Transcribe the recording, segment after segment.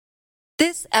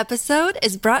This episode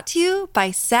is brought to you by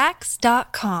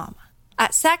Sax.com.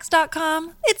 At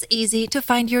Sax.com, it's easy to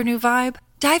find your new vibe.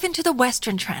 Dive into the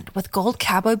Western trend with gold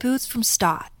cowboy boots from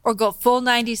Stott, or go full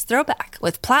 90s throwback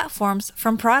with platforms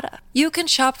from Prada. You can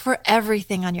shop for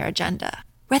everything on your agenda,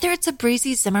 whether it's a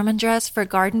breezy Zimmermann dress for a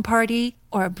garden party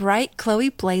or a bright Chloe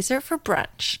blazer for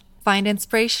brunch. Find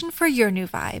inspiration for your new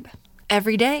vibe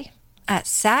every day at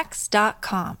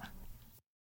Sax.com.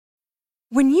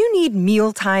 When you need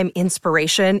mealtime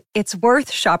inspiration, it's worth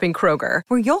shopping Kroger,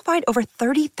 where you'll find over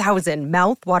 30,000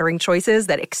 mouth-watering choices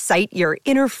that excite your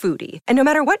inner foodie. And no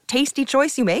matter what tasty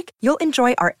choice you make, you'll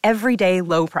enjoy our everyday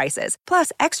low prices,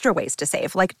 plus extra ways to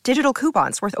save, like digital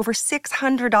coupons worth over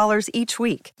 $600 each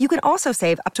week. You can also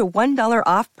save up to $1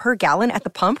 off per gallon at the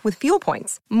pump with fuel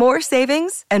points. More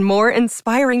savings and more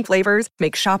inspiring flavors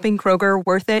make shopping Kroger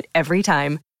worth it every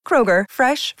time. Kroger,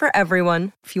 fresh for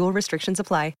everyone. Fuel restrictions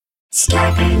apply.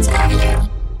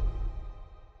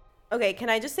 Okay, can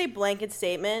I just say blanket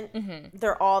statement? Mm-hmm.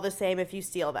 They're all the same if you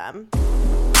steal them.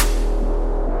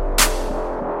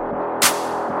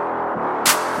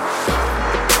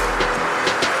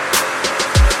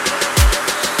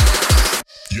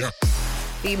 Yeah.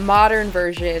 The modern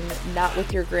version, not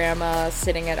with your grandma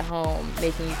sitting at home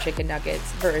making you chicken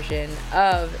nuggets version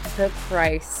of The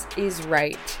Price is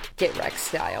Right. Get Rex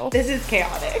style. This is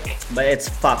chaotic. But it's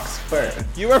Fox Fur.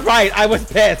 You were right. I was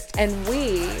pissed. And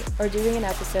we are doing an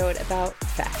episode about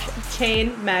fashion.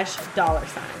 Chain mesh dollar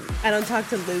sign. I don't talk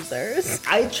to losers.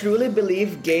 I truly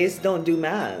believe gays don't do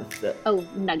math. Oh,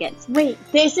 nuggets. Wait,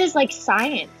 this is like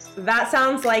science. That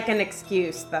sounds like an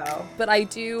excuse, though. But I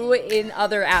do, in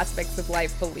other aspects of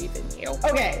life, believe in you.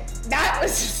 Okay, that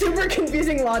was super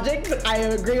confusing logic, but I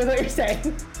agree with what you're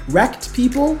saying. Wrecked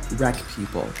people, wreck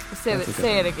people.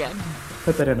 Say it again.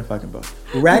 Put that in a fucking book.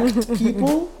 Wrecked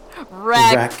people,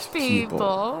 wrecked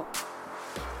people.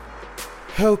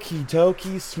 Hokey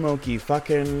dokey, smoky,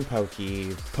 fucking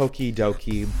pokey, pokey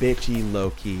dokey, bitchy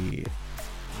Loki.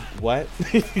 What?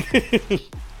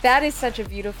 That is such a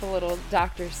beautiful little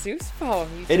Dr. Seuss poem.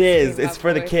 It is. It's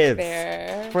for the kids.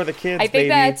 For the kids, I think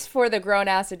that's for the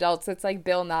grown-ass adults. It's like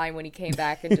Bill Nye when he came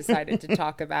back and decided to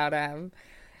talk about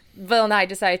Bill Nye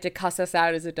decided to cuss us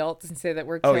out as adults and say that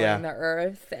we're killing the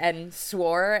earth and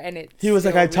swore, and he was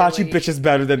like, I taught you bitches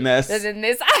better than this.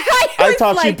 I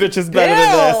taught you bitches better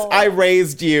than this. I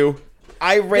raised you.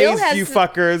 I raised you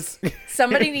fuckers.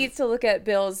 Somebody needs to look at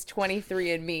Bill's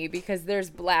 23andMe because there's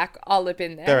black all up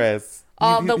in there. There is.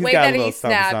 The way that he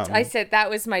snapped, I said, that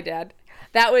was my dad.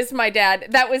 That was my dad.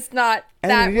 That was not.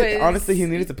 Honestly, he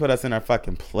needed to put us in our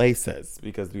fucking places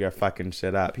because we are fucking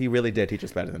shit up. He really did teach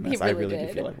us better than this. I really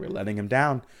do feel like we're letting him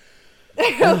down.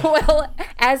 Well,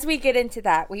 as we get into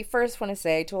that, we first want to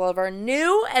say to all of our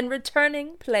new and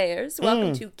returning players,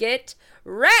 welcome to Get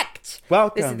Wrecked.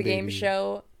 Welcome, This is the game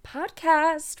show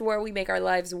podcast where we make our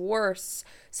lives worse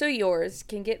so yours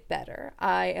can get better.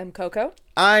 I am Coco.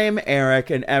 I'm Eric,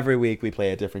 and every week we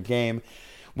play a different game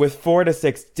with 4 to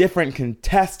 6 different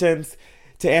contestants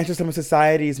to answer some of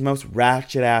society's most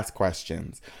ratchet-ass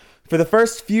questions. For the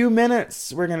first few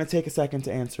minutes, we're going to take a second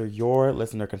to answer your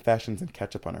listener confessions and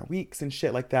catch up on our weeks and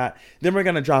shit like that. Then we're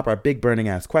going to drop our big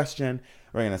burning-ass question.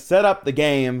 We're going to set up the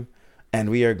game, and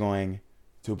we are going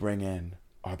to bring in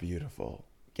our beautiful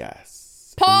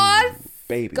guests. Pause! Ooh,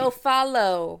 baby. Go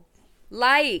follow.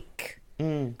 Like.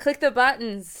 Click the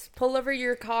buttons. Pull over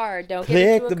your car. Don't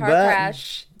get into a car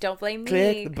crash. Don't blame me.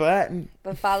 Click the button.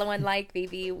 But follow and like,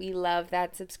 baby. We love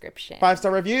that subscription.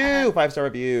 5-star review. 5-star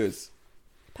reviews.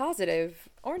 Positive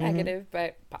or negative,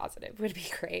 but positive would be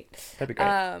great. That'd be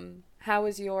great.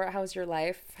 How's your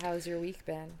life? How's your week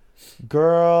been?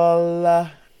 Girl,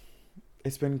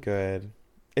 it's been good.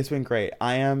 It's been great.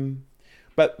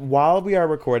 But while we are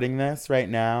recording this right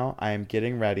now, I am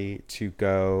getting ready to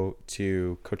go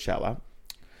to Coachella.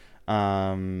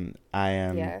 I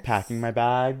am packing my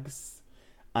bags.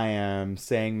 I am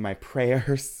saying my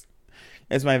prayers.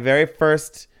 It's my very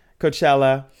first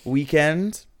Coachella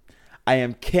weekend. I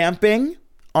am camping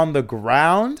on the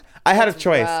ground. I had a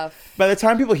choice. Rough. By the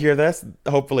time people hear this,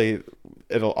 hopefully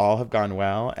it'll all have gone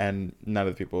well, and none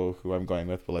of the people who I'm going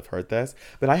with will have heard this.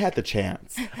 But I had the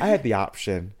chance. I had the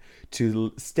option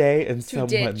to stay in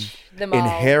someone's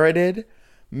inherited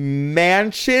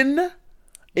mansion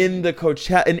in the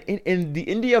Coachella, in the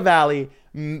India Valley,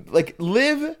 like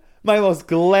live my most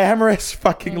glamorous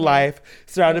fucking life,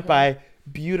 surrounded by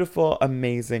beautiful,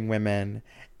 amazing women.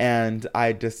 And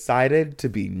I decided to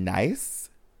be nice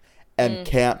and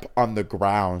camp on the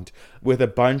ground with a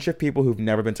bunch of people who've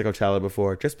never been to Coachella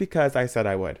before, just because I said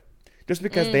I would. Just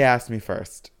because they asked me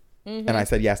first. And I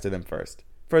said yes to them first.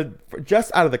 For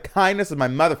just out of the kindness of my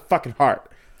motherfucking heart.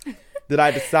 did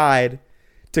I decide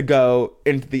to go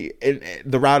into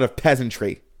the route of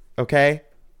peasantry. Okay?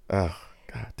 Oh,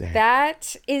 God damn.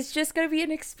 That is just going to be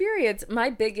an experience. My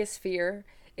biggest fear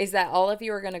is that all of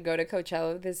you are going to go to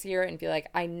Coachella this year and be like,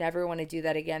 I never want to do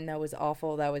that again. That was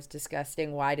awful. That was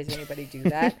disgusting. Why does anybody do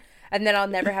that? And then I'll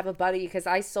never have a buddy because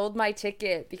I sold my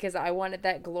ticket because I wanted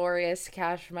that glorious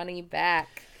cash money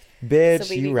back. Bitch,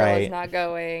 so you right. Is not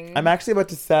going. I'm actually about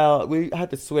to sell. We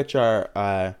had to switch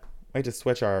our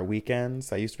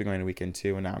weekends. I used to be going to weekend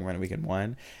 2, and now I'm going to weekend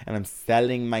 1. And I'm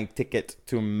selling my ticket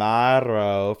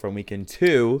tomorrow from weekend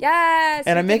 2. Yes.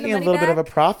 And I'm making a little bit of a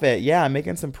profit. Yeah, I'm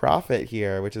making some profit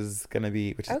here, which is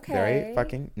very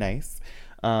fucking nice.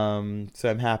 So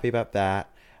I'm happy about that.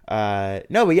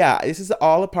 No, but yeah, this is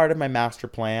all a part of my master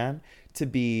plan to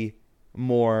be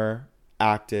more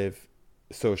active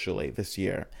socially this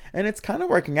year, and it's kind of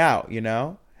working out, you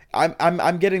know.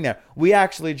 I'm getting there. We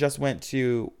actually just went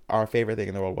to our favorite thing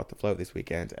in the world, What the Float, this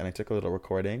weekend, and I took a little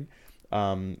recording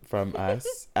from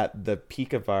us at the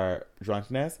peak of our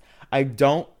drunkenness. I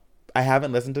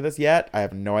haven't listened to this yet. I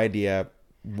have no idea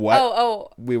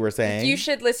what we were saying. You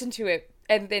should listen to it,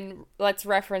 and then let's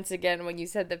reference again when you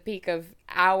said the peak of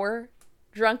our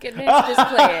drunkenness. Just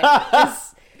play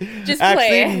it. Just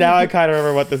play it. Now I kind of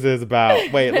remember what this is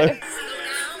about. Wait, let's...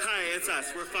 Hi, it's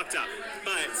us. We're fucked up.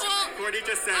 But Courtney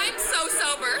just said... I'm so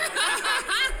sober.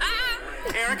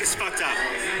 Eric is fucked up.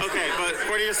 Okay, but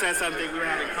Courtney just said something. We were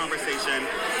having a conversation,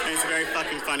 and it's very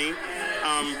fucking funny.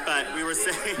 But we were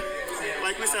saying...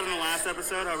 Like we said in the last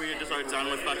episode, how we just are done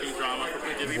with fucking drama.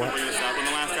 Did we even bring this up in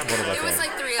the last episode? It was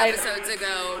like 3 episodes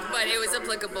ago, but it was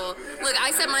applicable. Look,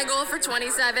 I said my goal for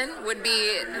 27 would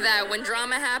be that when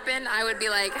drama happened, I would be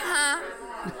like,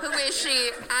 who is she?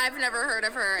 I've never heard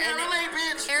of her. And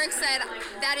Eric said,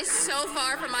 that is so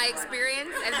far from my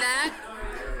experience, and that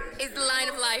is the line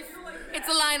of life. It's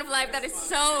a line of life that is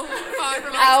so far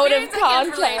from my experience. Out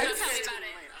of context.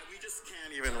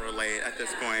 Even relate at this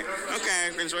point.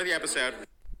 Okay, enjoy the episode.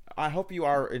 I hope you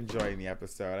are enjoying the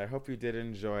episode. I hope you did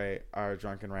enjoy our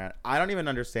drunken rant. I don't even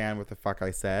understand what the fuck I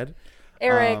said.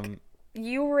 Eric,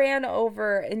 you ran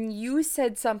over and you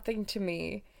said something to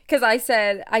me because I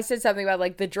said something about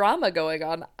like the drama going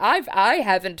on. I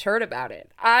haven't heard about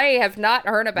it. I have not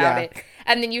heard about it.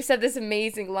 And then you said this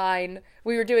amazing line.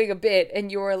 We were doing a bit,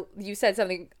 and you said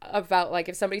something about like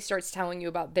if somebody starts telling you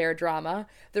about their drama,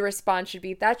 the response should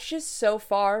be, "That's just so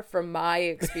far from my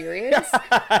experience.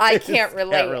 I can't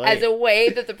relate." As a way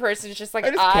that the person's just like,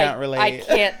 I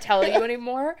can't tell you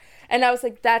anymore. And I was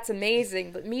like, that's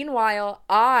amazing. But meanwhile,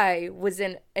 I was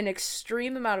in an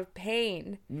extreme amount of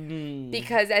pain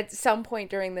because at some point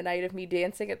during the night of me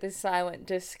dancing at this silent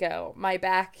disco, my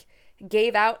back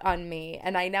gave out on me,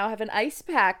 and I now have an ice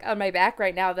pack on my back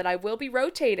right now that I will be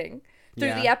rotating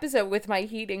through the epised with my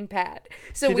heating pad.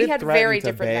 So we had very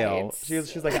different nights.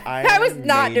 She's like, I was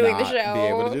not doing the show. Be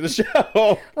able to do the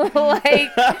show.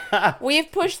 Like,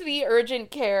 we've pushed the urgent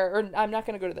care, or I'm not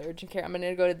going to go to the urgent care. I'm going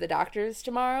to go to the doctor's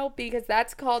tomorrow because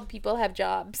that's called people have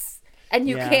jobs. And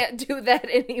you can't do that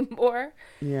anymore.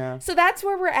 Yeah. So that's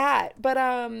where we're at. But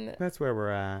that's where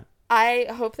we're at. I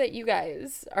hope that you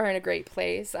guys are in a great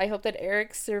place. I hope that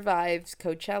Eric survives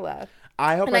Coachella.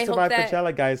 I hope I survive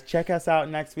Coachella, guys. Check us out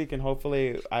next week, and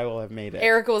hopefully I will have made it.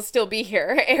 Eric will still be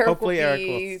here. Eric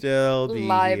will still be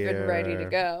live here. and ready to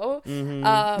go.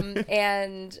 Mm-hmm.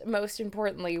 And most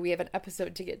importantly, we have an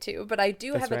episode to get to. But I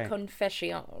do have a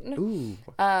confession. Ooh.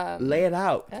 Lay it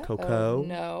out, Coco.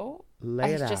 No.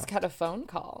 Lay it out. I just got a phone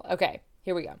call. Okay,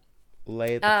 here we go.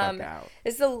 Lay the fuck out.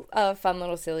 It's a fun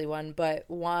little silly one, but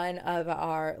one of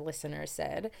our listeners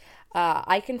said,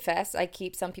 I confess I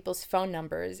keep some people's phone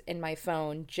numbers in my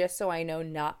phone just so I know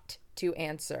not to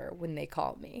answer when they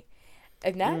call me.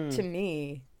 And that, to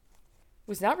me,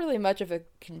 was not really much of a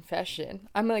confession.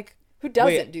 I'm like, who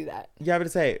doesn't do that? Yeah, I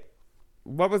would say,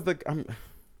 what was the...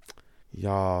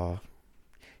 y'all.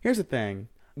 Here's the thing.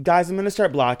 Guys, I'm going to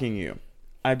start blocking you.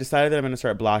 I've decided that I'm going to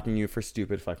start blocking you for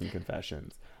stupid fucking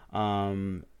confessions.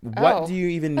 What do you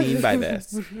even mean by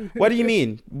this? What do you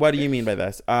mean? What do you mean by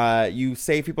this? You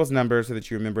save people's numbers so that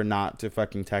you remember not to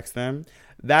fucking text them.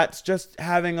 That's just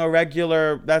having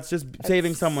that's just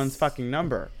saving someone's fucking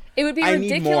number. It would be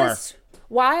ridiculous.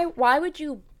 Why would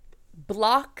you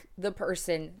block the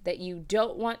person that you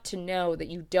don't want to know, that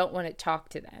you don't want to talk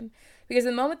to them? Because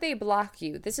the moment they block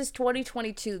you, this is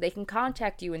 2022, they can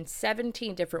contact you in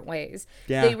 17 different ways.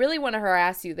 Yeah. They really want to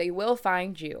harass you. They will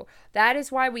find you. That is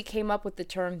why we came up with the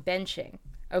term benching.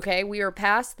 Okay? We are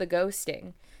past the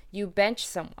ghosting. You bench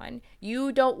someone.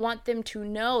 You don't want them to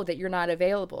know that you're not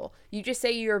available. You just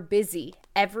say you're busy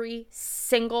every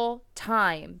single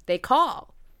time they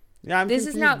call. Yeah, This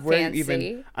is not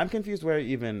fancy. I'm confused where you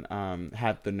even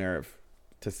had the nerve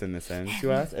to send this in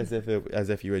to us as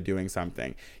if you were doing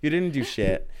something. You didn't do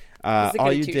shit.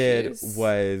 All you did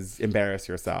was embarrass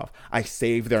yourself. I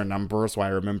saved their number so I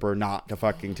remember not to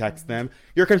fucking text them.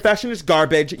 Your confession is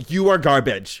garbage. You are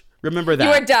garbage. Remember that.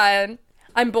 You are done.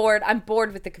 I'm bored. I'm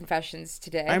bored with the confessions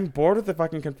today. I'm bored with the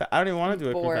fucking confession. I don't even want to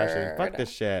do a confession. Fuck this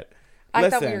shit. I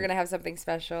thought we were going to have something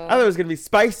special. I thought it was going to be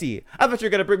spicy. I thought you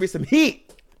were going to bring me some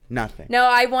heat. Nothing. No,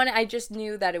 I just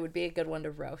knew that it would be a good one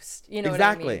to roast. You know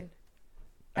exactly. what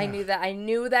I mean? I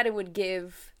knew that it would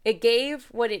give. It gave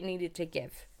what it needed to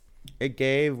give. It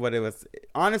gave what it was.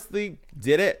 Honestly,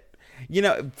 did it? You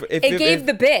know, it gave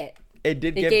the bit. It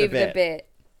did give the bit.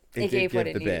 It gave what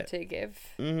it needed to give.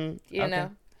 Mm-hmm. You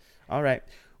know. All right.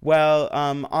 Well,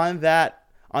 on that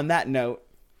note,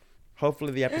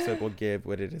 hopefully the episode will give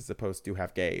what it is supposed to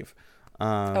have gave.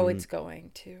 It's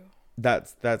going to.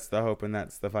 That's the hope and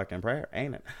that's the fucking prayer,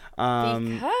 ain't it?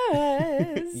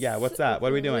 Because yeah, what's up?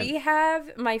 What are we doing? We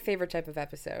have my favorite type of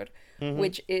episode,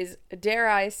 which is, dare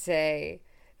I say,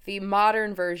 the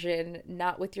modern version,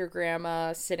 not with your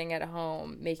grandma sitting at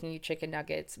home making you chicken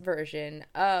nuggets version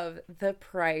of The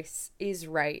Price is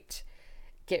Right,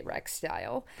 Get Rex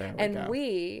style.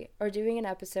 We are doing an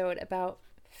episode about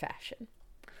fashion.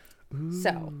 Ooh.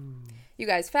 So, you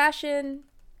guys, fashion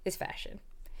is fashion.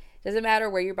 Doesn't matter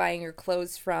where you're buying your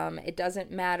clothes from. It doesn't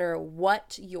matter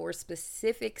what your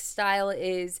specific style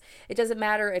is. It doesn't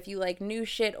matter if you like new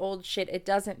shit, old shit. It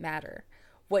doesn't matter.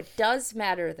 What does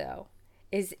matter, though,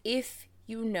 is if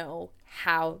you know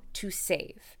how to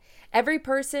save. Every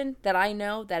person that I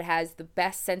know that has the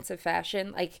best sense of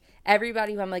fashion, like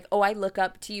everybody who I'm like, oh, I look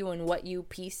up to you and what you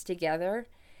piece together,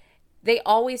 they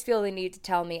always feel the need to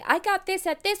tell me, I got this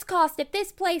at this cost, at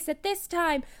this place, at this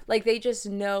time. Like, they just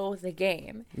know the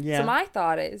game. Yeah. So my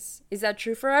thought is that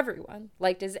true for everyone?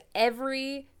 Like, does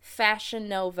every Fashion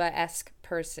Nova-esque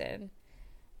person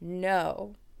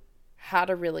know how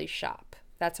to really shop?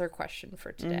 That's our question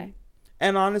for today.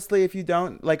 And honestly, if you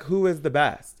don't, like, who is the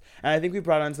best? And I think we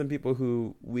brought on some people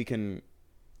who we can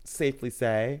safely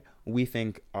say we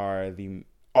think are the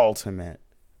ultimate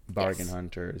bargain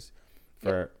hunters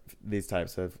for this type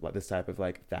of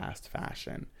like fast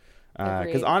fashion.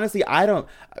 Because honestly, I don't.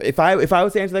 If I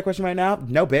was to answer that question right now,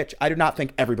 no, bitch, I do not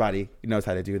think everybody knows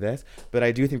how to do this. But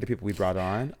I do think the people we brought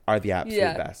on are the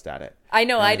absolute best at it. I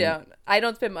know. I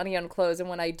don't spend money on clothes, and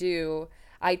when I do,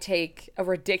 I take a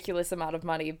ridiculous amount of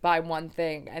money, buy one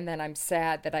thing, and then I'm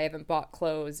sad that I haven't bought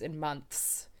clothes in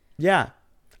months. Yeah,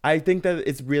 I think that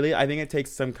I think it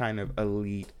takes some kind of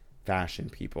elite fashion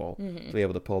people to be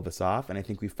able to pull this off, and I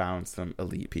think we found some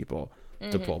elite people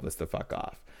to pull this the fuck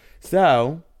off.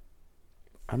 So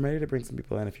I'm ready to bring some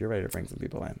people in if you're ready to bring some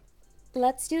people in.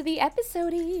 Let's do the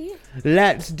episode-y.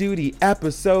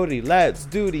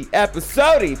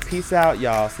 Peace out,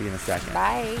 y'all. See you in a second.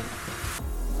 Bye.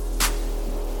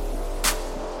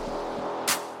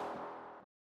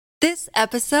 This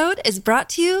episode is brought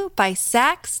to you by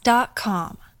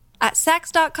Saks.com. At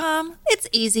Saks.com, it's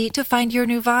easy to find your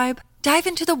new vibe. Dive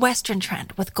into the Western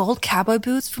trend with gold cowboy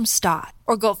boots from Stott,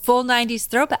 or go full 90s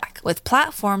throwback with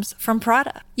platforms from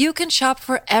Prada. You can shop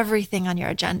for everything on your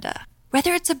agenda,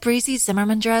 whether it's a breezy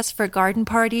Zimmermann dress for a garden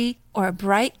party or a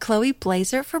bright Chloe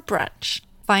blazer for brunch.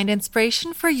 Find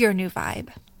inspiration for your new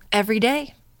vibe every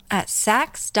day at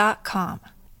Saks.com.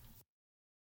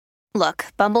 Look,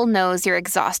 Bumble knows you're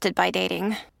exhausted by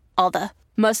dating. All the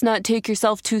must not take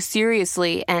yourself too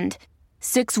seriously and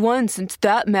 6'1" since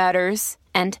that matters.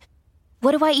 And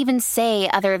what do I even say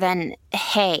other than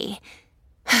hey?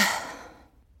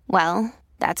 Well,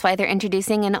 that's why they're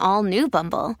introducing an all-new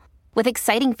Bumble with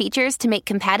exciting features to make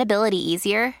compatibility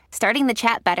easier, starting the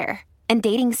chat better, and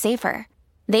dating safer.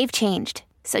 They've changed,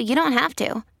 so you don't have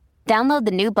to. Download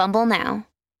the new Bumble now.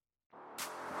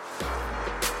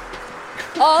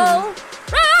 All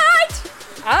right!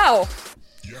 Ow!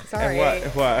 Sorry.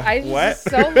 What? It's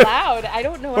so loud. I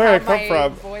don't know how my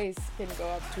voice can go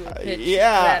up to a pitch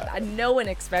that no one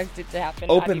expected to happen.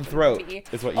 Open throat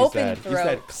is what you said. You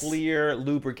said clear,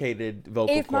 lubricated vocal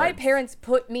cords. If my parents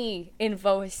put me in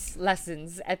voice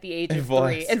lessons at the age of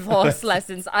 3, in voice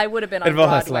lessons, I would have been on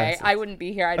Broadway. I wouldn't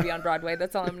be here. I'd be on Broadway.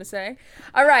 That's all I'm going to say.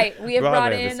 All right. We have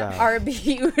brought in our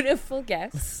beautiful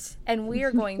guests, and we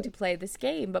are going to play this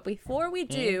game. But before we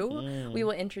do, we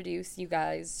will introduce you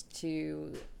guys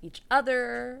to each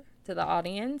other, to the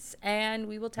audience, and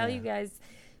we will tell you guys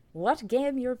what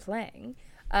game you're playing.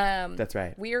 That's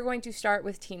right. We are going to start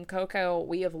with Team Coco.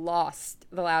 We have lost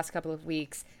the last couple of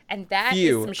weeks, and that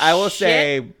is some I will shit.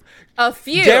 say a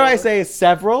few. Dare I say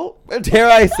several? Dare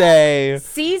I say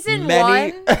season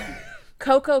many? 1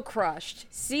 Coco crushed.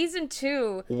 Season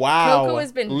 2. Wow. Coco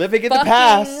has been living in the fucking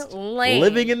past. lame.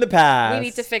 Living in the past. We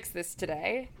need to fix this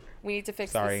today.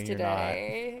 Sorry,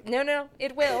 today. No,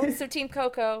 it will. So Team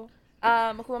Coco. Who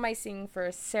am I seeing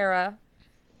first? Sarah.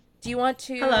 Do you want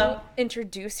to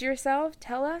introduce yourself?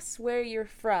 Tell us where you're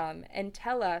from and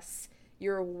tell us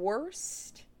your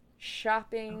worst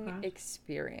shopping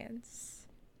experience.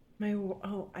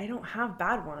 I don't have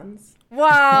bad ones.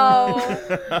 Wow.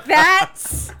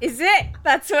 That's it.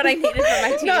 That's what I needed for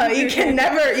my team. No, you can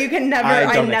never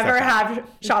I never have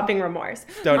shopping remorse.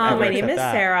 My name is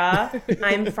Sarah.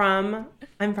 I'm from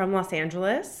Los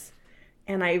Angeles,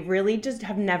 and I really just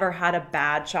have never had a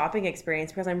bad shopping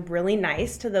experience because I'm really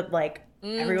nice to the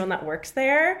everyone that works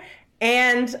there,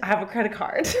 and I have a credit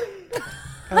card.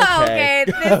 Okay.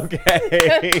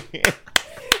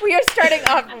 We are starting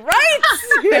off right.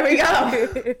 There we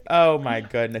go. Oh my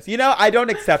goodness. I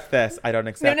don't accept this. I don't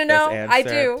accept this answer. I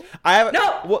do. I have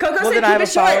then I have a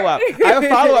follow-up. I have a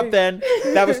follow-up then.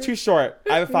 That was too short.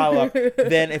 I have a follow-up.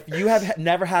 Then if you have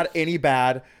never had any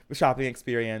bad shopping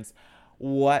experience,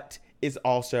 what is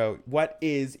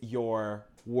your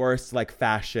worst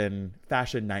fashion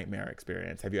nightmare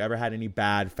experience? Have you ever had any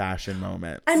bad fashion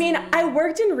moments? I mean, I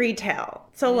worked in retail.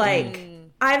 So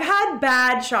I've had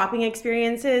bad shopping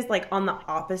experiences on the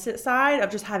opposite side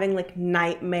of just having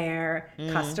nightmare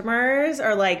customers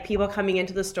or people coming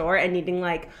into the store and needing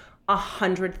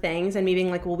 100 things and me being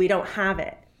well, we don't have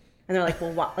it. And they're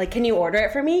well, what? Can you order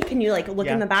it for me? Can you look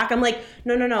in the back? I'm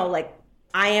no.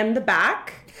 I am the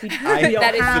back. We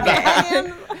don't have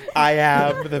it. I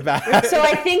am the back. So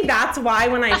I think that's why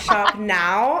when I shop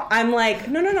now, I'm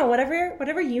no.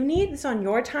 Whatever you need, it's on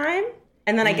your time.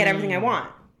 And then I get everything I want.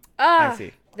 I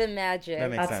see. The magic.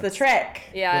 That's the trick.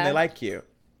 Yeah. When they like you.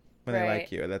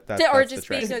 That's or just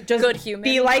being a good human.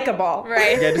 Be likable.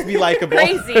 Right. Yeah, just be likable.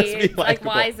 Crazy.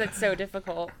 Why is it so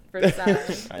difficult for some?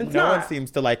 No one seems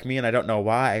to like me, and I don't know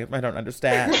why. I don't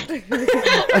understand.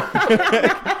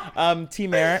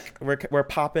 Team Eric, we're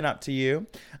popping up to you.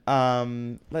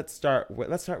 Let's start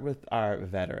with our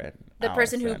veteran. The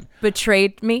person who Allison.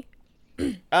 betrayed me.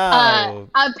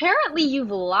 Apparently you've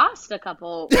lost a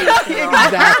couple. Exactly.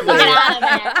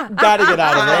 Gotta get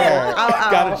out of there.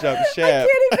 Gotta jump ship.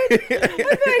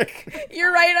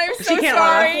 You're right. I'm so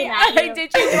sorry. I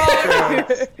did you wrong.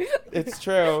 It's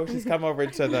true. She's come over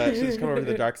to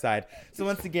the dark side. So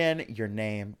once again, your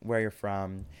name, where you're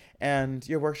from, and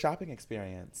your worst shopping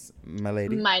experience, my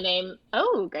lady.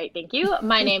 Great, thank you.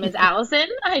 My name is Allison.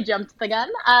 I jumped the gun.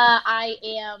 I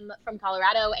am from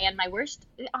Colorado, and my worst,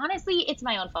 honestly, it's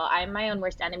my own fault. I'm my own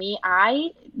worst enemy. I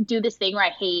do this thing where I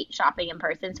hate shopping in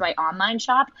person, so I online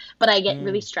shop, but I get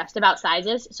really stressed about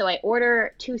sizes, so I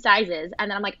order 2 sizes,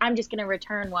 and then I'm I'm just going to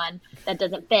return one that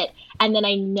doesn't fit, and then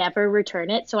I never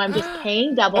return it, so I'm just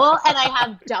paying double, and I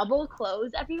have double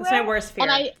clothes everywhere. That's my worst fear.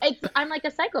 And I'm like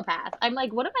a psychopath. I'm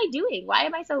what am I doing? Why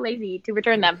am I so lazy to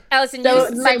return them? Allison, you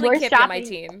simply can't be on my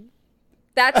team.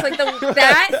 That's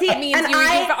that means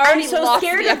you've already lost the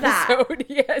episode.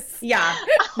 Yes. Yeah.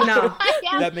 No.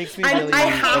 That makes me really I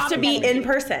have to be in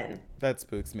person. That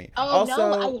spooks me. Oh, also,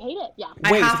 no, I hate it. Yeah.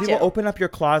 Wait, do people open up your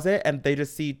closet and they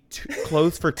just see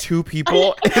clothes for 2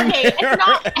 people? Okay, it's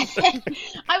not.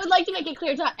 I would like to make it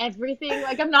clear it's not everything.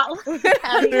 I'm not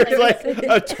having There's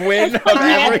a twin of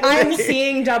everything. I'm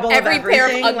seeing double every of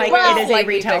everything. Pair of it is a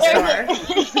retail store.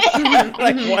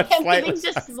 Everything's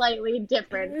just slightly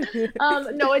different.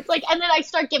 No, it's and then I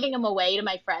start giving them away to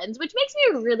my friends, which makes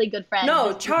me a really good friend.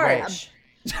 No, charge.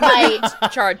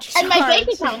 Charge. And my bank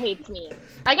account hates me.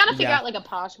 I gotta figure out a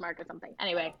Poshmark or something.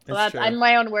 Anyway, so I'm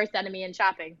my own worst enemy in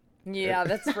shopping. Yeah,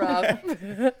 that's rough.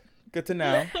 Good to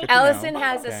know. Allison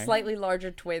has a slightly larger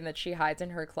twin that she hides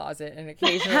in her closet and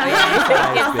occasionally.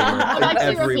 I've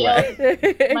actually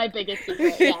revealed my biggest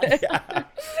secret. Yes.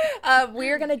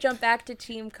 We're gonna jump back to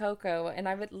Team Coco, and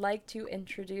I would like to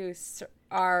introduce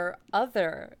our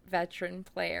other veteran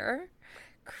player.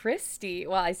 Christy.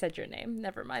 Well, I said your name.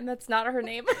 Never mind. That's not her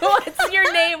name. What's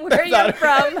your name? Where are you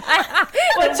from?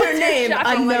 What's your name?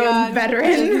 Unknown veteran.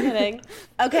 Just kidding.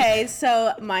 Okay,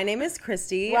 so my name is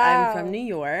Christy. Wow. I'm from New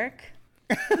York.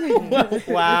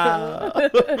 Wow.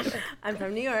 I'm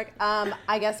from New York.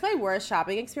 I guess my worst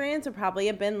shopping experience would probably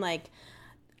have been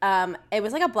it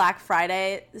was a Black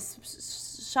Friday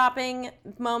shopping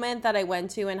moment that I went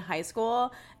to in high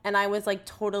school, and I was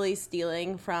totally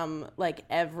stealing from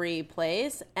every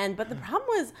place, but the problem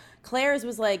was Claire's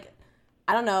was I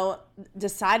don't know,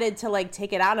 decided to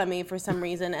take it out on me for some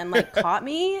reason and caught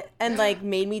me and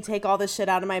made me take all the shit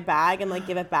out of my bag and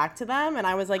give it back to them, and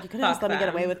I was you couldn't just let me get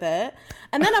away with it.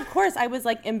 And then of course I was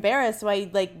embarrassed, so I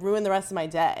ruined the rest of my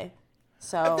day.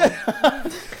 So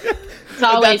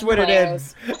It's always That's what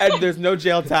Claire's. it is. And there's no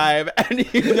jail time.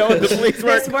 And you know the police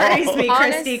were This worries me, Honestly-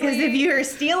 Christy, because if you're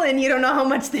stealing, you don't know how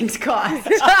much things cost.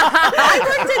 I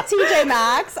worked at TJ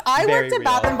Maxx. I Very worked at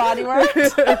Bath real. and Body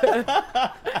Works.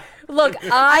 Look,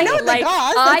 I know what they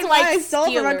cost. That's why I like stole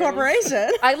from a Steelers. corporation.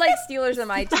 I like Steelers on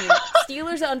my team.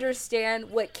 Steelers understand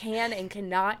what can and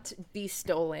cannot be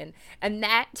stolen, and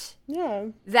that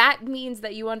means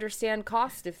that you understand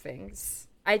cost of things.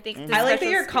 I think. the I like that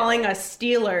special you're skill- calling us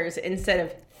stealers instead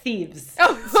of thieves. Yeah.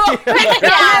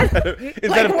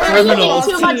 Instead of we're criminals.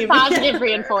 Too much positive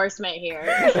reinforcement here.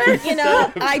 You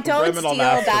know, I don't Criminal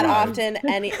steal that mastermind.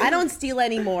 often. I don't steal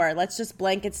anymore. Let's just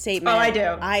blanket statement. Oh, I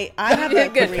do. I have a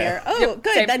Good. career. Oh, Yep,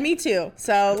 good. same. Then me too.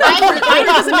 So we're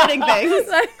just admitting things.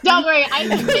 Don't worry, I'm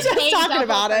just paying talking double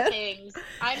about for it. things.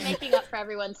 I'm making up for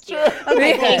everyone's steal.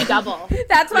 Okay, I'm paying good. double.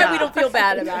 That's why we don't feel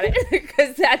bad about it,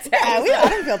 because that's how. I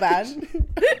don't feel bad.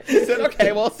 He said,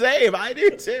 okay, well, same. I do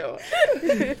too.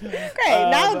 Great.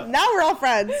 Now we're all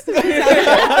friends.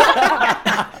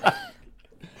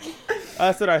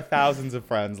 Us and our thousands of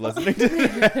friends listening to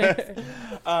this.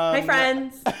 Hi,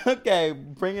 friends. Okay,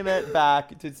 bringing it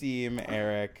back to Team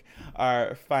Eric,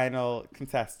 our final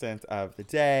contestant of the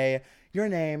day. Your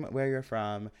name, where you're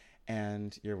from,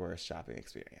 and your worst shopping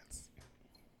experience.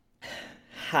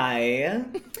 Hi.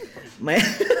 My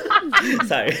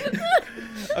sorry.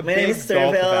 A My name is big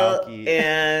gulp of Serville, alky.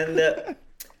 and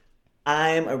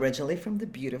I'm originally from the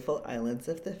beautiful islands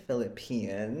of the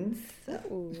Philippines.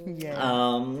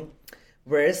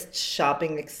 Worst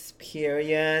shopping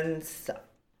experience.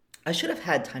 I should have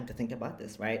had time to think about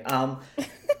this, right?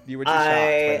 You were too shocked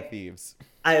by the thieves.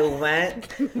 I was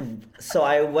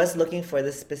looking for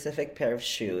this specific pair of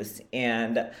shoes,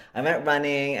 and I went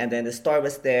running, and then the store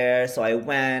was there, so I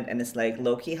went, and it's like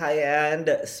low-key high-end,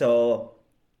 so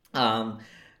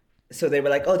they were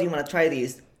like, oh, do you want to try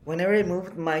these? When I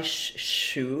removed my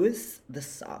shoes, the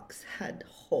socks had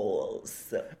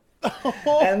holes.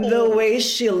 And the way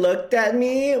she looked at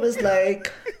me, it was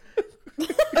like,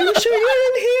 are you sure you're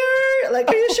in here? Like,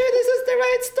 are you sure this is the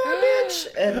right store, bitch?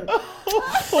 And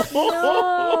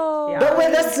but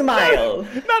with a smile.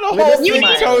 Not a With whole a big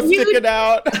smile. toe sticking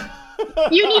out.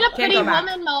 You need a Pretty go back.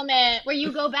 Woman moment where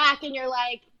you go back and you're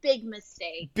like, big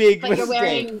mistake. Big but you're mistake.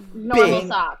 wearing normal Big.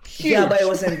 socks. Yeah, but it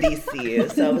was in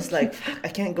DC, so I was like, fuck, I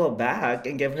can't go back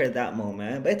and give her that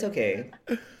moment, but it's okay.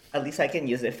 At least I can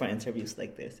use it for interviews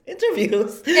like this.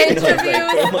 Interviews. This is actually an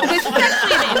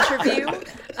interview.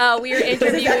 We are interviewing.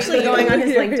 This is actually going on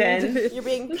his LinkedIn. You're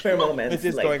being for moments. This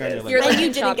is like going on this. your You're LinkedIn. like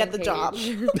you didn't get the job.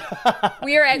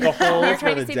 We are The holes we're for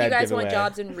trying the to see if you dead guys want giveaway.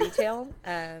 jobs in retail.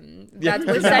 Yeah.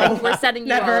 We're setting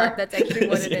you all Never. up. That's actually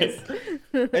what it is.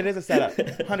 It is a setup.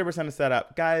 100% a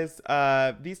setup. Guys,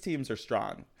 these teams are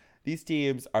strong. These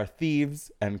teams are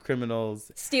thieves and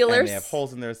criminals. Stealers. And they have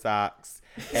holes in their socks.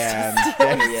 And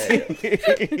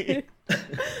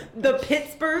The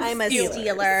Pittsburgh I'm a Steelers.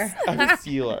 stealer. I'm a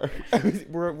stealer.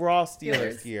 we're all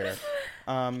stealers here.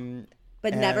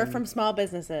 But never from small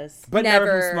businesses. But never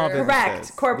Never. from small businesses.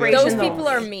 Correct. Corporations Those only. people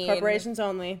are mean. Corporations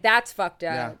only. That's fucked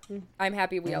up. Yeah. I'm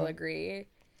happy we all agree.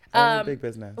 Only big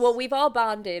business. Well, we've all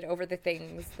bonded over the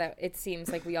things that it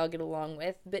seems like we all get along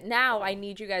with. But now I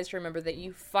need you guys to remember that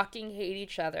you fucking hate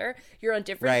each other. You're on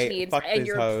different Right. teams Fuck and these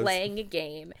you're hoes. playing a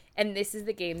game. And this is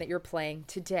the game that you're playing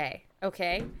today.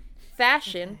 Okay?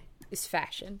 Fashion is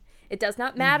fashion. It does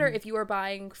not matter if you are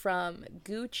buying from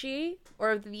Gucci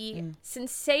or the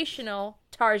sensational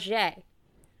Target.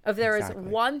 If there is Exactly.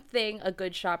 one thing a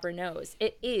good shopper knows,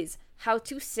 it is how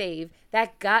to save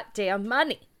that goddamn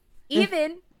money.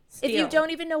 Even if you Steal.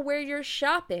 don't even know where you're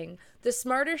shopping, the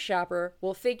smarter shopper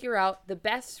will figure out the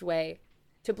best way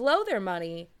to blow their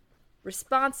money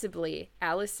responsibly.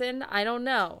 Allison, I don't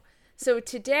know. So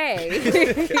today,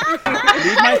 Leave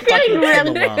my fucking team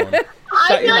alone. I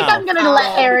Shut feel your like mouth. I'm gonna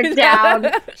let Eric down.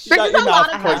 There's Shut a your lot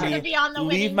mouth, of pressure Courtney. to be on the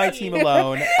Leave winning my team. team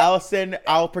alone. Allison,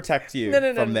 I'll protect you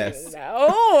no, from this.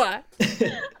 No.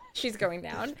 She's going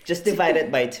down. Just divide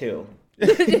it by 2.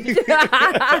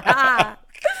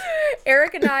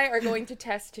 Eric and I are going to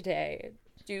test today.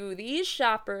 Do these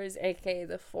shoppers, aka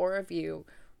the four of you,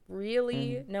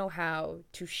 really know how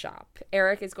to shop?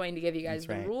 Eric is going to give you guys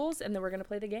That's right. the rules, and then we're going to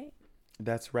play the game.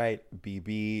 That's right,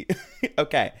 BB.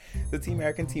 Okay, the Team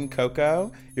American Team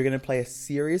Coco, you're going to play a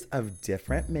series of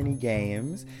different mini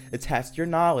games to test your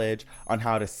knowledge on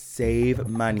how to save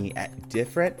money at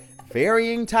different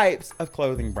varying types of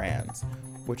clothing brands.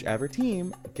 Whichever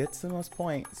team gets the most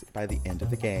points by the end of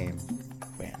the game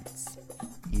wins.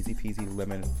 Easy peasy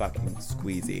lemon fucking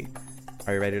squeezy.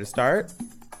 Are you ready to start?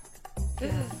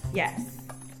 Yes.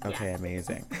 Okay,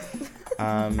 amazing.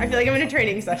 I feel like I'm in a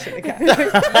training session again.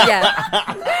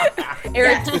 Yeah.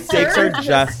 Eric, The stakes are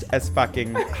just as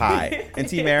fucking high. And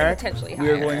Team Eric, Potentially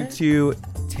we're higher. going to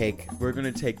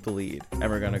take the lead, and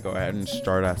we're going to go ahead and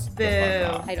start us the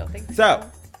fun off. I don't think so.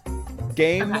 So,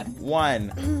 game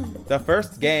 1. The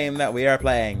first game that we are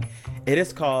playing. It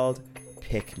is called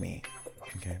Pick Me.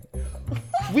 Okay.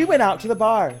 We went out to the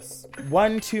bars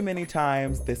one too many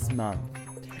times this month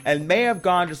and may have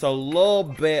gone just a little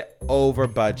bit over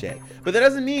budget. But that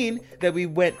doesn't mean that we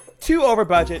went too over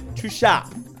budget to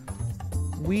shop.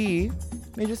 We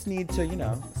may just need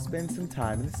to, spend some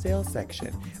time in the sales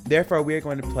section. Therefore, we're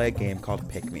going to play a game called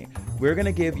Pick Me. We're going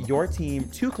to give your team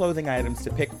 2 clothing items to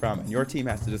pick from, and your team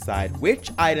has to decide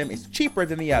which item is cheaper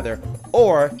than the other,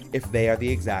 or if they are the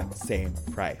exact same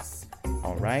price.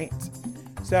 All right?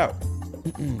 So,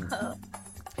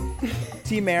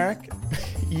 Team Eric,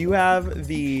 you have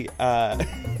the...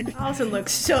 Allison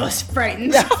looks so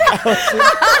frightened. Allison,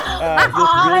 you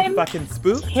look really fucking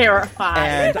spooked. Terrified.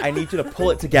 And I need you to pull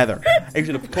it together. I need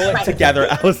you to pull it together,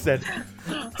 Allison.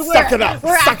 Suck it up.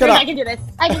 We're Suck it actors. up. I can do this.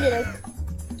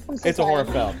 I'm so It's a horror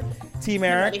sorry. film. Team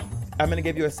Eric, ready. I'm going to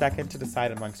give you a second to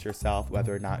decide amongst yourself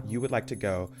whether or not you would like to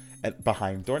go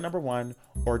behind door number 1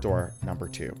 or door number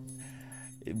 2.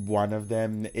 One of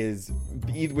them is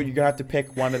either you're gonna have to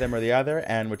pick one of them or the other,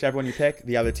 and whichever one you pick,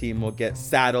 the other team will get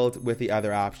saddled with the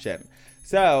other option.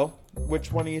 So,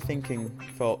 which one are you thinking,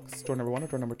 folks? Door number 1 or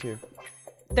door number 2?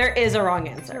 There is a wrong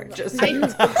answer. Just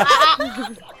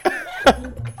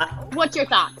What's your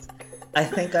thoughts? I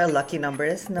think our lucky number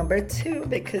is number 2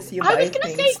 because you I buy was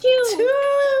gonna things say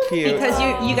 2. Cute. because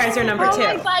you guys are number 2.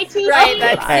 I buy 2 Right, things.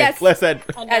 that's Hey, yes. listen.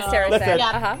 As Sarah Listen. said.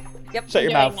 Yeah. Yep. Shut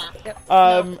your Doing mouth.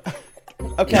 that.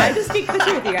 Okay. I just speak the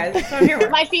truth, you guys. That's what I'm here for.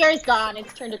 My fear is gone.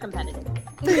 It's turned to competitive.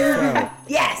 So,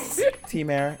 Yes. Team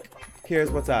Eric,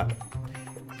 here's what's up.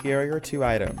 Here are your 2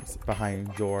 items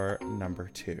behind door number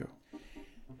 2.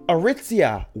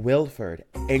 Aritzia Wilford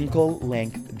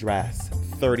ankle-length dress,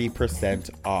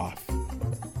 30% off.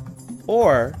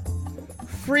 Or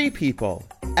Free People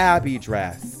Abby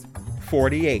dress,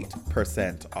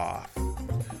 48% off.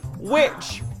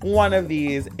 Which one of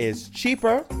these is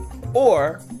cheaper,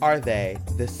 or are they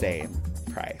the same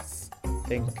price?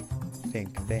 Think.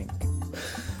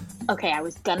 Okay, I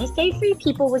was gonna say Free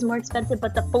People was more expensive,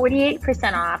 but the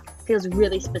 48% off feels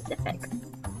really specific.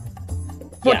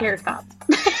 What are your thoughts?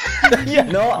 Yeah.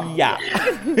 No. Yeah.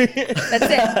 That's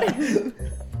it.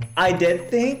 I did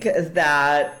think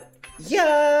that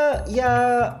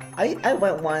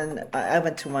I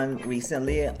went to one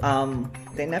recently.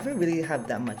 They never really have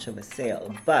that much of a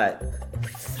sale, but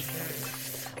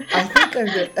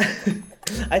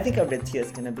I think Aritzia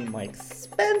is gonna be more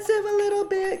expensive a little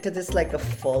bit because it's like a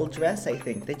full dress. I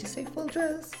think. Did you say full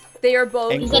dress? They are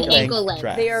both. He said ankle length.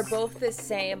 dress. They are both the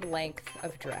same length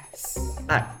of dress.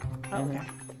 Okay.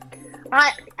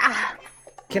 I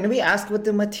Can we ask what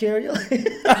the material is?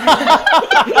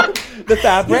 The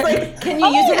fabric? Like, can you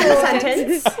use it in a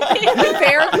sentence?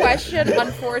 Fair question.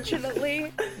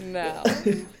 Unfortunately, no.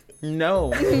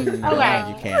 No. Okay.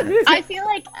 You can't. I feel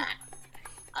like.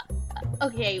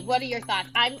 Okay, what are your thoughts?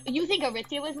 You think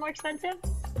Aritzia was more expensive?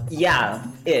 Yeah,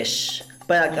 ish.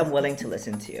 But like, I'm willing to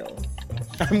listen to you.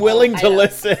 I'm willing to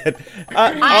listen.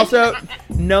 Also,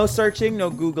 no searching,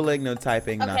 no Googling, no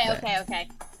typing, nothing. Okay.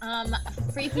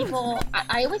 Free People.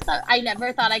 I always thought I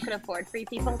never thought I could afford Free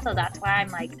People, so that's why I'm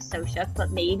like so shook.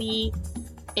 But maybe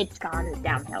it's gone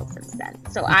downhill since then.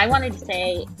 So I wanted to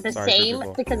say the Sorry, same Free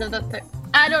People. because of the.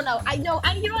 I don't know. I know.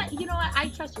 You know what? I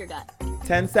trust your gut.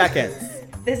 10 seconds.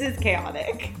 This is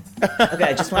chaotic. Okay,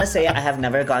 I just want to say I have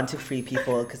never gone to Free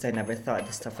People because I never thought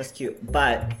this stuff was cute.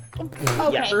 But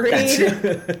Okay. yeah, that's,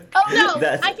 Oh no!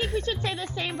 That's- I think we should say the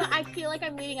same, but I feel like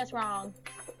I'm leading us wrong.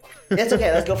 it's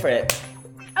okay. Let's go for it.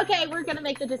 Okay, we're gonna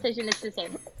make the decision. It's the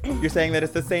same. You're saying that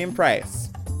it's the same price.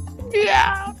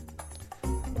 Yeah.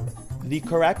 The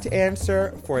correct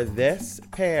answer for this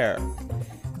pair,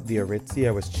 the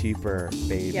Aritzia was cheaper,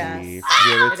 baby. Yes. The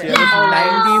Aritzia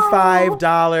was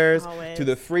 $95 to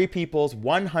the Free People's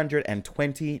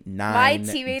 $129. My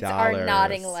teammates are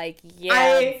nodding like,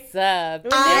 yes.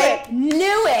 I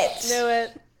knew it. Knew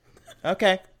it.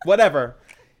 Okay, whatever.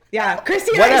 Yeah,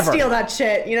 Christy and Whatever. I steal that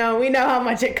shit. You know, we know how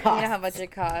much it You costs. know how much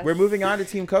it costs. We're moving on to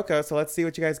Team Coco, so let's see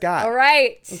what you guys got. All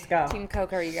right. Let's go. Team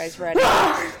Coco, are you guys ready?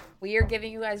 We are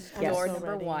giving you guys door so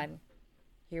number ready. 1.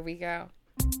 Here we go.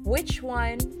 Which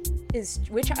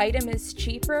item is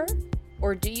cheaper,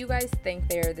 or do you guys think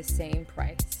they are the same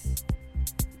price?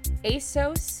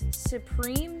 ASOS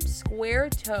Supreme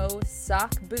Square Toe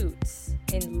Sock Boots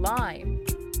in lime.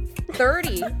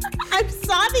 30. I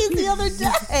saw these the other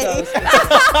day.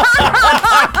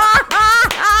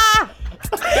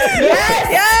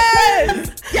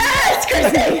 Yes,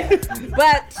 Chrissy.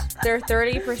 But they're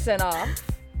 30% off.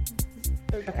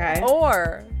 Okay.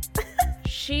 Or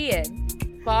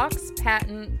Shein Fox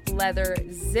patent leather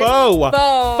zip. Faux.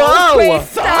 Wait,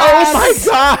 Faux.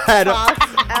 stop. Oh my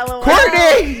God. LOL.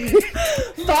 Courtney.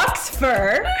 Fox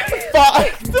fur.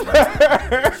 Fox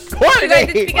fur. Courtney.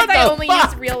 It's because what I the only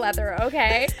fuck? use real leather,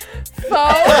 okay?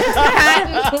 Faux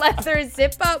patent leather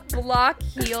zip up block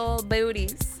heel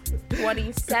booties.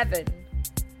 27%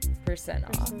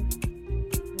 off.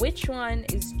 Which one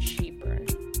is cheaper?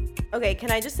 Okay,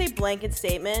 can I just say blanket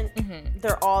statement?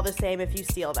 They're all the same if you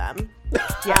steal them.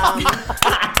 Yeah.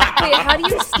 Wait, how do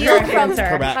you steal from?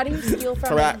 Correct. How do you steal from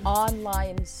Correct. an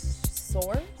online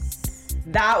source?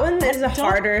 That one is a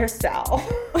harder sell.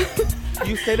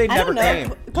 You say they I never don't know. came.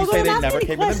 You Coco, say they don't ask never me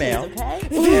came in the mail.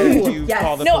 questions, okay? And you Yes.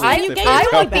 call the No, police if I they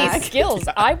want come. these skills.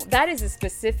 That is a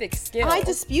specific skill. I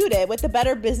dispute it with the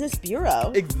Better Business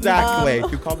Bureau. Exactly.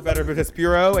 You call the Better Business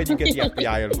Bureau and you get the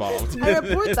FBI involved. I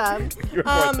report them. You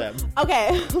report them.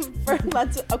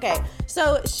 Okay,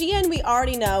 so Shein we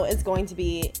already know is going to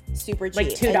be super cheap. Like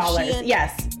 $2. And Shein-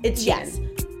 Yes, it's Shein. Yes.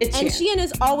 It's And Shein.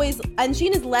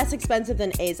 Shein is less expensive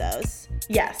than Azos.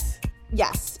 Yes.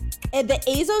 Yes. And the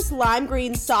Azos lime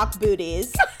green sock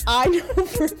booties, I know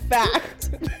for a fact,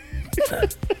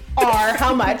 Are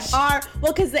how much? well,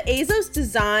 because the Azos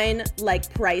design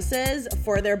like prices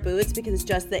for their boots, because it's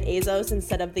just the Azos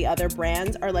instead of the other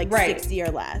brands, are like Right. 60 or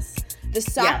less. The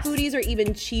sock Yes. booties are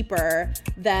even cheaper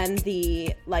than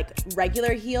the like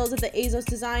regular heels that the Azos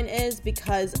design is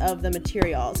because of the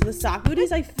material. So the sock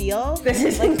booties, I feel, This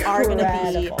is like are gonna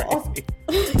incredible. be.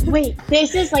 Wait,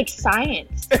 this is like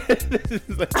science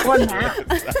or math.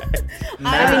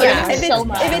 I mean, yeah. If, so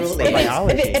much.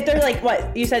 if they're like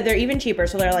what you said, they're even cheaper,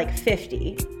 so they're like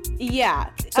 50. Yeah.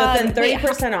 So then wait,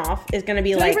 30% off is going to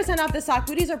be like, 30% off the sock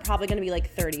booties are probably going to be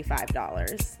like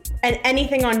 $35. and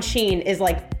anything on Shein is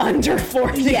like under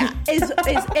 40. Yeah, and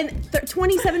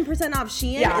 27% off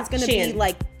Shein Yeah, is going to be Shein.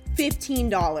 like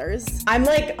 $15. I'm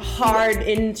like hard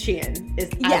in Shein. Is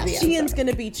Yeah, the Shein's answer. going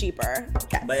to be cheaper.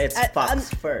 But it's fox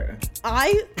fur.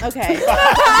 Okay.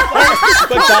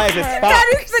 But guys, it's Fox.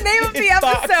 That is the name of the It's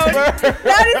Fox episode. fur.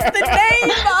 That is the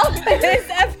name of this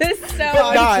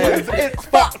episode. Guys, it's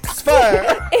Fox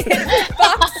fur. It's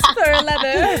Fox fur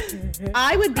leather.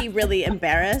 I would be really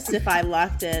embarrassed if I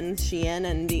locked in Shein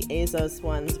and the Azos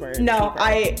ones were No, cheaper.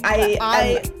 I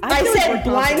feel like said we're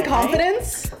blind confident,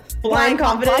 confidence. Blind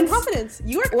confidence. Blind confidence.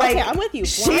 You are Like, okay. I'm with you.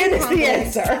 Shein Blind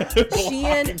is the confidence. answer.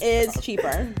 Shein is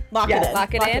cheaper. Lock Yes. it in.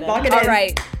 Lock it in. Lock it All in.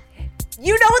 right.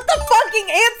 You know what the fucking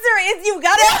answer is. You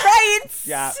got it right.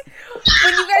 Yeah.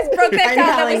 When you guys broke that I'm down,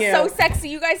 that telling was you. so sexy.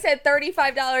 You guys said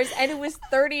 $35 and it was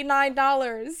 $39.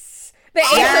 The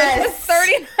answer Yes. was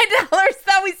 $39.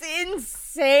 That was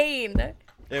insane.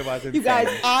 It was insane. You guys,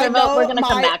 I Remote, know we're gonna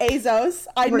come my back. Azos.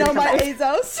 I We're know gonna my come back.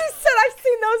 Azos. She said, I've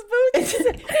seen those boots.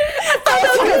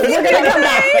 We're gonna come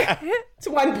back. It's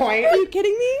 1 point. Are you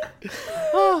kidding me?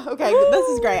 Oh, okay. This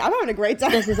is great. I'm having a great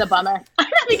time. This is a bummer. I'm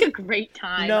having a great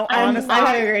time. No, I'm honestly, I'm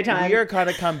having a great time. We're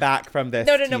gonna come back from this.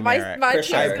 No. Team My Eric. team's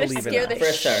sure. gonna believe in scare the us.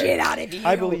 For sure. shit out of you.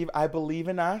 I believe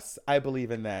in us. I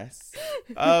believe in this.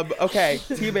 Okay,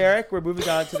 Team Eric, we're moving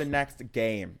on to the next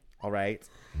game. All right,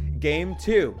 game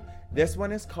 2. This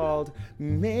one is called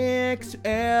Mix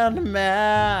and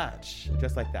Match,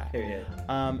 just like that. Period.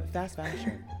 Fast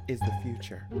fashion is the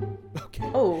future.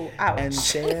 Okay. Oh, ouch. And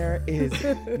there is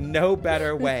no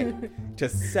better way to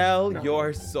sell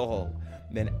your soul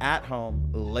than at home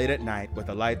late at night with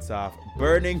the lights off,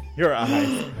 burning your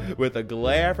eyes with a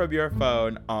glare from your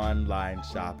phone online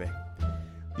shopping.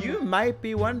 You might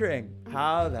be wondering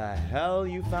how the hell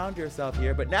you found yourself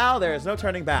here, but now there is no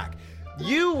turning back.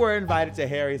 You were invited to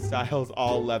Harry Styles'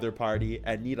 all-leather party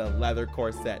and need a leather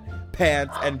corset,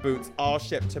 pants, and boots all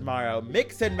shipped tomorrow.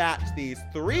 Mix and match these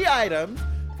 3 items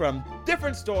from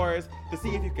different stores to see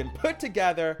if you can put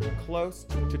together close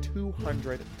to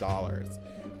 $200.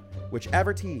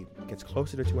 Whichever team gets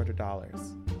closer to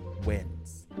 $200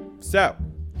 wins. So,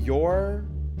 your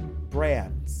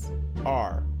brands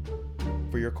are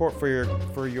for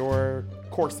your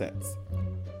corsets,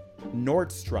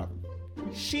 Nordstrom,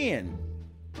 Shein,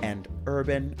 and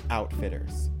Urban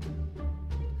Outfitters.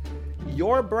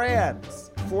 Your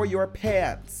brands for your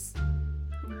pants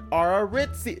are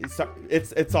Aritzia. So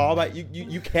it's all about you.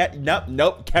 You can't.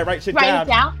 Nope. Can't write shit Write it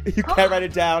down? You can't write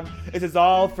it down. This is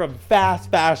all from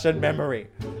fast fashion memory.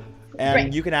 And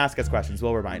Great. you can ask us questions.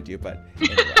 We'll remind you. But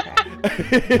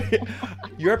anyway.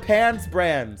 Your pants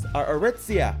brands are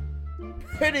Aritzia,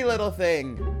 Pretty Little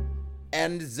Thing,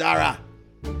 and Zara.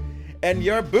 And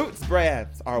your boots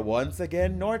brands are once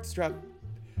again Nordstrom,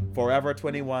 Forever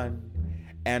 21,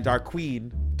 and our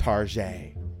queen,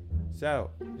 Tarjay. So,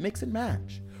 mix and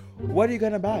match. What are you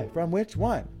going to buy from which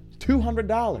one?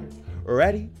 $200.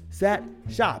 Ready, set,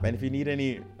 shop. And if you need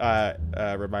any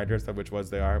reminders of which ones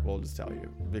they are, we'll just tell you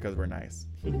because we're nice.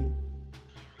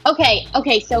 Okay,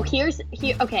 so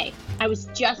okay. I was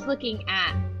just looking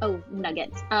at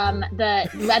nuggets. The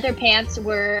leather pants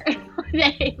were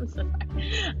I'm so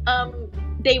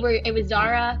sorry. It was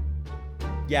Zara.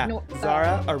 Yeah,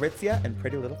 Zara, Aritzia, and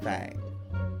Pretty Little Thing.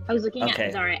 I was looking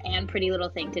at Zara and Pretty Little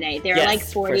Thing today. They're Yes, like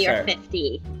 40 for or sure.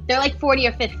 50. They're like 40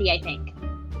 or 50, I think.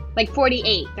 Like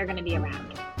 48, they're gonna be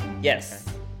around. Yes.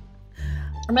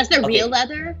 Unless they're Okay. real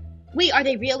leather. Wait, are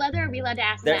they real leather? Are we allowed to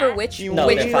ask They're- that? For which No,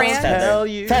 they're fox brand? leather. Tell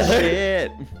you Feather.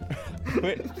 shit.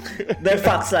 They're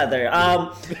fox leather.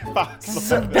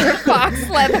 Fox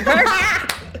leather.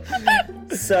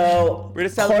 We're So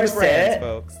just telling you the brands, corset,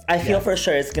 folks. I feel Yes. for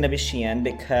sure it's gonna be Shein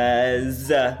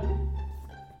because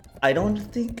I don't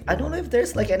know if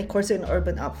there's like any corset in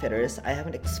Urban Outfitters. I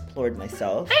haven't explored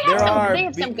myself. They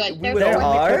have some good. We They're would good. There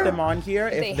only are? put them on here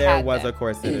They if there had was them. a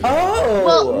corset. Oh.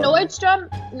 Well,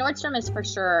 Nordstrom is for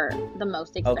sure the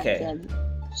most expensive. Okay.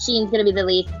 Shein's gonna be the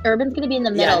least. Urban's gonna be in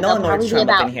the middle. Yeah, no They'll probably be Nordstrom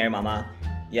about up in here, mama.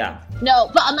 Yeah. no,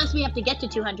 but unless we have to get to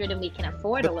 200 and we can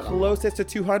afford The a little. closest to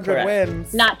 200 Correct.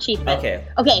 wins. Not cheap. Okay.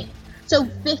 Okay. So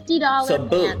 $50 So pants.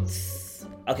 boots.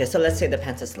 Okay, so let's say the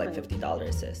pants is like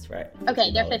 $50, is right?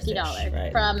 Okay, they're $50, $50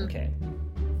 right? from Okay.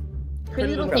 Pretty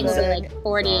Little Little Thing will be Thing, like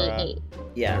 48.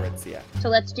 Yeah. Aritzia. So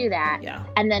let's do that. Yeah.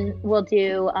 And then we'll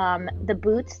do the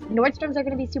boots. Nordstrom's are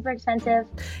going to be super expensive.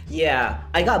 Yeah.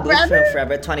 I got boots Forever? from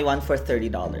Forever 21 for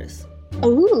 $30.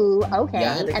 Ooh, okay.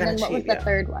 Yeah, they're and then kinda what was cheap, the yeah.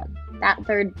 third one? That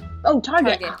third. Oh,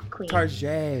 Target. Target. Oh, queen.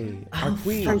 Tarjay, our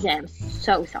queen. Target. I'm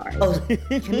so sorry. Oh,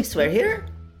 can we swear here?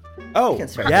 Oh, can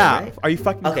swear, yeah. right? Are you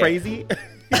fucking Okay. crazy?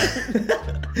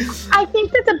 I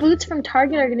think that the boots from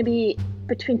Target are going to be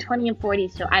between 20 and 40,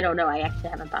 so I don't know. I actually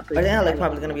haven't bought boots. Are they from not like Target.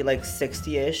 probably gonna be like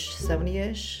 60-ish,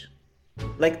 70-ish?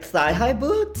 Like thigh-high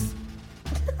boots?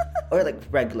 Or like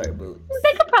regular boots?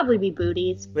 They could probably be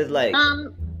booties. With like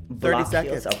 30 block heels?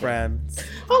 seconds, Okay. friends.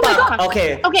 Oh my gosh.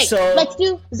 Okay, Okay, so- let's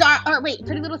do Zara. Or wait,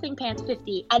 Pretty Little Thing pants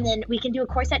 50, and then we can do a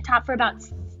corset top for about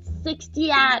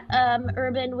 60 at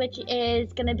Urban, which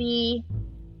is gonna be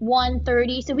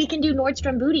 130. So we can do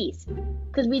Nordstrom booties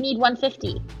because we need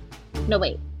 150. No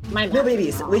wait, my No math.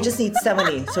 babies, we just need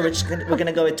 70, so we're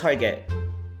gonna go with Target.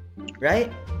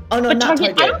 Right? Oh no, But not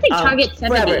Target- Target. I don't think Target's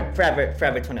 70. Forever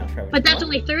 21, Forever But that's 21.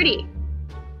 only 30.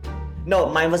 No,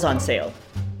 mine was on sale.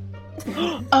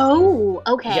 Oh,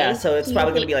 okay. Yeah, so it's you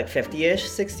probably gonna think- be like 50-ish,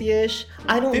 60-ish.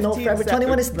 I don't know, 15 Forever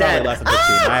 21 is probably dead. less than 15.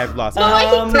 I have lost No, I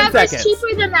think 10 Forever's seconds.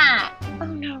 cheaper than that. Oh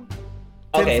no.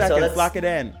 10 Okay, so seconds, lock it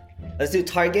in. let's do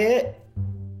Target,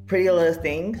 Pretty Little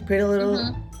Things, Pretty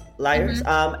Little Liars.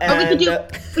 Or And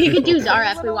we could do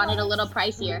Zara if we wanted a little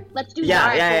pricier. Let's do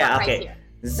Zara if we want okay. pricier.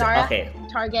 Zara, Okay.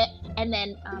 Target, and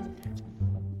then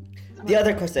The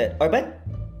other corset, Urban?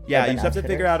 Yeah, Urban you just have to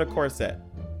figure Outfitters? out a corset.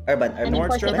 Urban. And then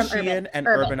corset Nordstrom, from Urban. Shein, and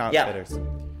Urban. Urban Yeah. Outfitters.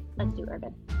 let's do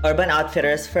Urban. Urban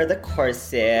Outfitters for the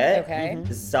corset. Okay.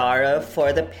 Zara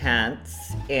for the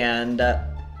pants. And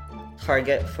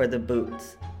Target for the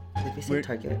boots. Did we say We're-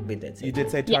 Target? We did say You did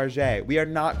say Yeah. Tarjay. We are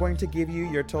not going to give you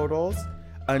your totals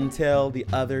until the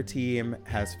other team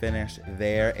has finished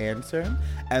their answer,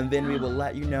 and then we will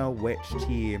let you know which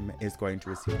team is going to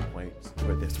receive points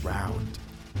for this round.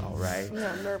 All right.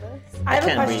 I'm nervous. I have a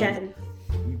can't read. question.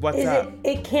 What's Is up?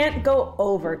 it can't go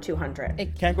over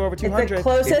 200. Can't go over It's 200. the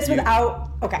closest if you- without,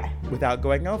 okay, without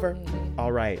going over.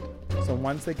 All right. So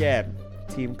once again,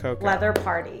 Team Coco. leather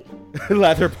party.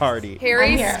 Leather party.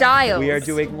 Harry I'm here. Styles. We are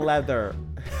doing leather.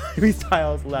 Harry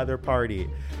Styles leather party.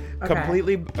 Okay.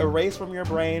 Completely erase from your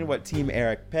brain what Team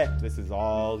Eric picked. This is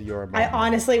all your I mind.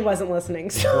 honestly wasn't listening,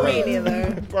 so me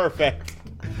neither. Perfect.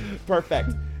 Perfect.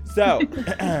 So,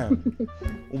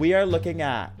 we are looking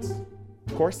at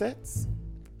corsets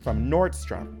from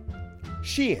Nordstrom,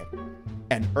 Shein,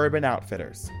 and Urban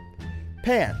Outfitters.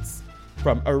 Pants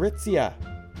from Aritzia,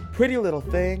 Pretty Little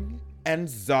Thing, and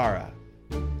Zara.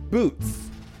 Boots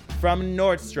from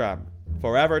Nordstrom,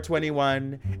 Forever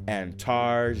 21, and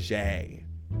Tarjay.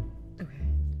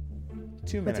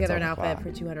 2 Put minutes together on an the outfit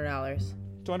clock. for $200.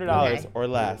 $200 Okay. or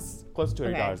less. Close to $200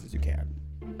 Okay. as you can.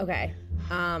 Okay.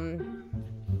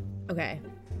 Okay.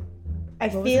 I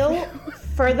feel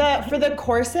for the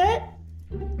corset,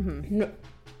 no-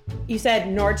 you said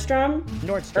Nordstrom,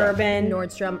 Nordstrom. Urban.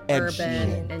 Nordstrom, And Urban,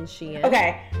 Shein. and Shein.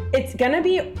 Okay, it's gonna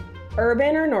be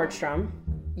Urban or Nordstrom.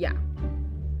 Yeah.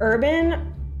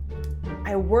 Urban,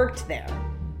 I worked there.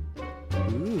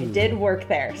 I did work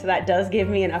there, so that does give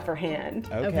me an upper hand.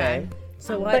 Okay.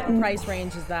 So what price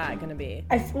range is that going to be?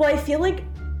 I feel like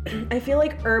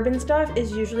urban stuff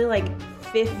is usually like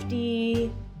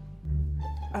 50.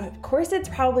 Corset's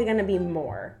probably going to be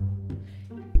more.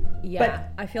 Yeah,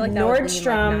 but I feel like that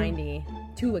Nordstrom would be like 90.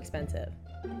 Too expensive.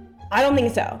 I don't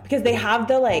think so, because they have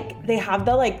the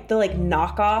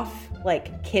knockoff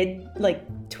like kid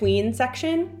like tween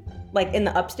section like in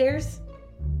the upstairs.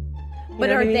 But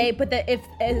are they? But if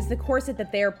is the corset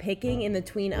that they're picking in the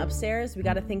tween upstairs, we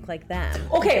got to think like them.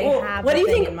 Okay, well, what do you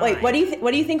think? Wait, what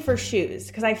do you think for shoes?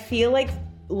 Because I feel like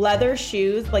leather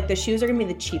shoes, like the shoes are gonna be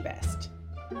the cheapest.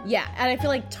 Yeah, and I feel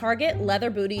like Target leather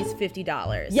booties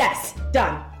 $50. Yes,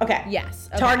 done. Okay. Yes.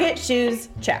 Okay. Target shoes,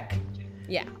 check.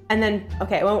 Yeah. And then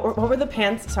what were the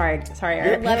pants? Sorry,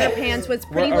 Eric. Leather pants was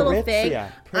Pretty Little Thing.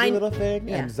 Pretty Little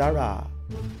Thing and Zara.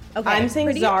 Okay. I'm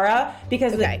saying Zara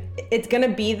because it's gonna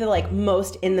be the like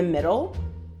most in the middle.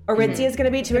 Aritzia is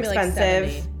gonna be too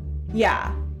expensive. Like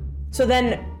yeah. So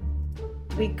then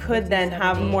we could then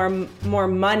have more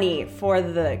money for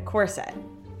the corset.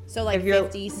 So like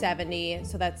 50, 70.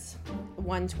 So that's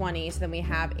 120. So then we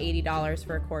have $80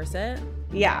 for a corset.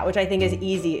 Yeah, which I think is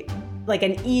easy, like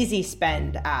an easy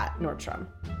spend at Nordstrom.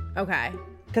 Okay.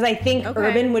 Because I think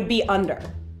Urban would be under.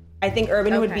 I think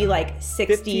Urban would be like 60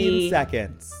 15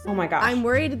 seconds. Oh my gosh. I'm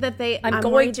worried that I'm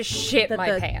going to shit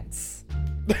my pants.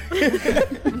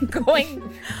 I'm going.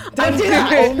 Don't do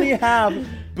that. You only have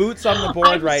boots on the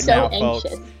board right now, folks.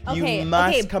 You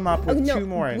must come up with two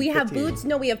more. We have boots.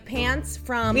 No, we have pants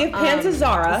from. We have pants of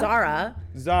Zara. Zara.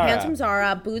 Pants from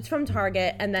Zara. Boots from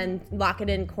Target, and then lock it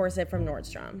in corset from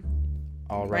Nordstrom.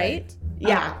 All right.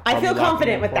 Yeah, I feel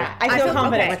confident with that. I feel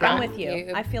confident with that. I'm with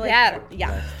you. I feel like yeah.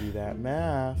 Let's do that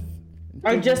math.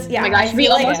 Or just Oh my gosh, we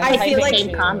almost picked the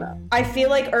same combo. I feel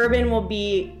like Urban will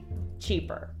be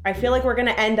cheaper. I feel like we're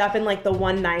gonna end up in like the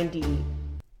 190.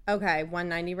 Okay,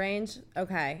 190 range.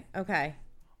 Okay.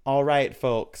 All right,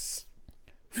 folks.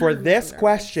 For this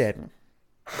question,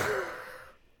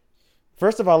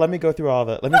 first of all, let me go through all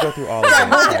the. I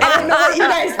don't know what you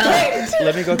guys picked.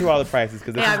 Let me go through all the prices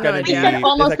because this is going to be. said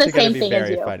almost the same thing as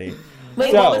very you. funny.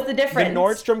 Wait, So, what was the difference? The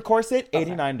Nordstrom corset,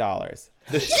 $89.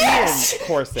 The Shein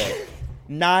corset,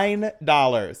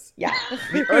 $9. Yeah.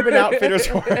 The Urban Outfitters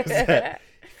corset,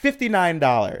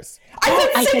 $59.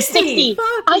 I said 60.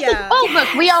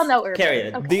 Look, we all know Urban. Carry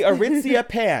it. Okay. The Aritzia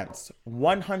pants,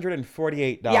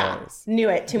 $148. Yeah, knew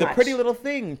it too the much. Pretty Little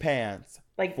Thing pants,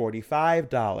 like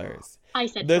 $45. I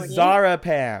said the 48. Zara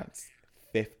pants,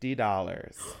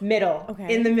 $50. Middle.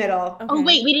 Okay. In the middle. Okay. Oh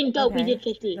wait, we didn't go. We Okay. did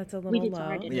 50. That's a little we did low.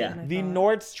 Zara, didn't Yeah. we? The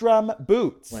Nordstrom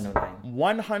boots, 109.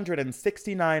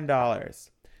 $169.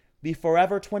 The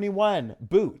Forever 21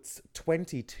 boots,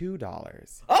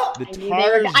 $22. Oh, the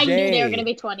I knew they were going to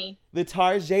be 20. The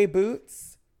Target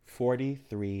boots,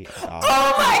 $43.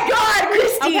 Oh my God,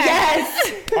 Christy,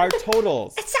 yes.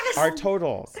 Our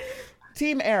totals.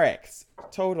 Team Eric's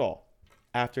total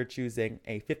after choosing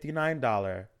a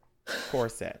 $59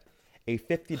 corset, a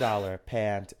 $50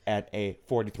 pant, and a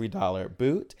 $43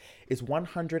 boot is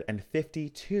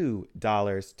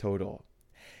 $152 total.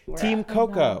 Team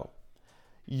Coco,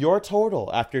 your total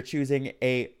after choosing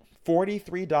a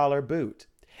 $43 boot,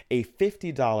 a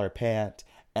 $50 pant,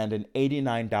 and an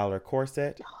 $89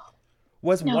 corset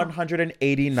was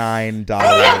 $189.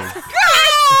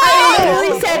 I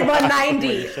literally said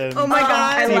 190. Oh my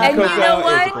God. Team And Coco you know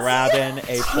what? is grabbing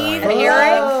a Team point.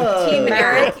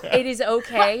 Eric, it is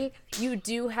okay. You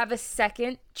do have a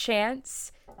second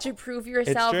chance to prove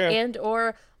yourself true. and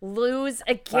or lose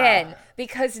again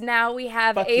because now we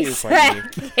have Fuck a you,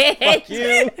 second. Fuck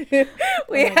you.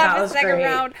 We that have a was second great.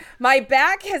 round. My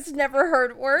back has never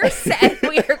hurt worse, and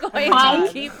we are going to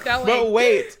keep going. But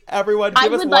wait, everyone, I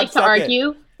give us would 1 like to second.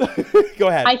 argue. Go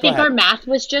ahead. I think go our ahead. math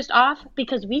was just off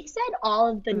because we said all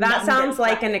of the That numbers sounds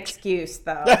like right. an excuse,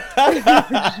 though.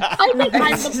 I think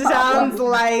I'm It the sounds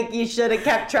problem. like you should have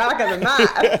kept track of the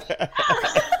math.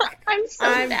 I'm so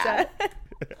sad.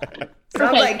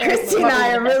 Sounds like Christy and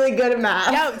I are really good at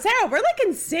math. Yo, Sarah, we're like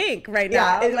in sync right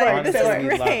Yeah, now. it Like, works, this it is works. We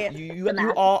love- great. you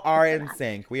all are in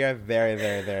sync. We are very,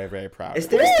 very, very, very proud. Is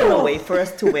there still a way for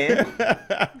us to win?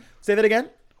 Say that again?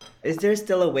 Is there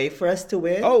still a way for us to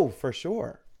win? Oh, for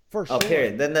sure. For sure. Oh,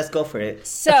 period. Then let's go for it.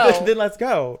 So, Then let's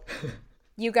go.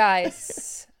 you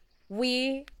guys,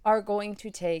 we are going to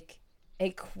take a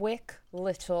quick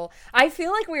little. I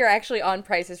feel like we are actually on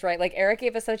Prices Right. Like Eric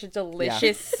gave us such a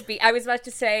delicious speech. I was about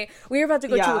to say we are about to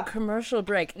go to a commercial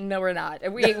break. No, we're not.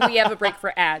 We have a break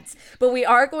for ads, but we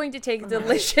are going to take a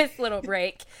delicious little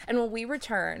break. And when we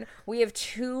return, we have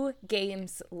 2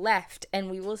 games left, and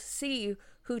we will see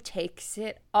who takes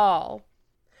it all.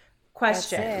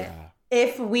 Question. That's it.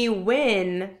 If we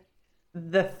win,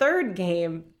 the third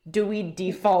game, do we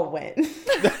default win?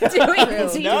 Do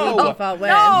we No. Default win.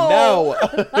 No.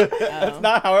 That's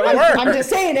not how it works. I'm just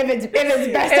saying, if it's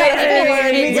best out of four,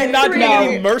 and we We're get not three, doing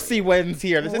any mercy wins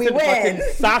here. This We isn't win. fucking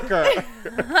soccer.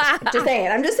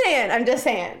 I'm just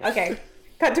saying. Okay.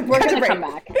 Cut to We're break. gonna come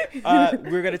back.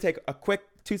 We're going to take a quick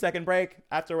 2-second break.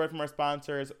 After a word from our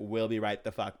sponsors, we'll be right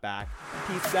the fuck back.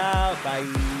 Peace out. Bye.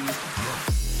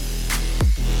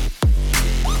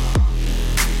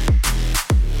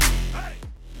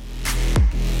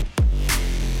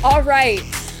 All right,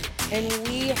 and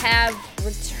we have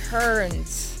returned.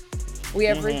 We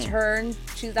have returned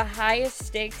to the highest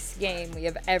stakes game we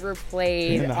have ever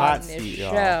played In the on hot this seat,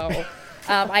 show. y'all.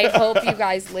 I hope you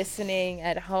guys listening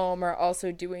at home are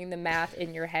also doing the math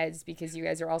in your heads, because you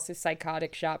guys are also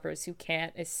psychotic shoppers who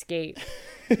can't escape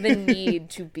the need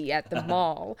to be at the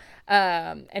mall.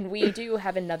 And we do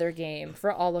have another game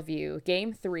for all of you.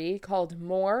 Game 3 called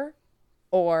More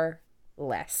or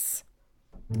Less.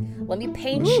 Let me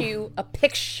paint you a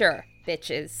picture,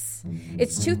 bitches.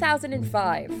 It's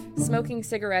 2005. Smoking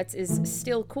cigarettes is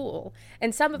still cool,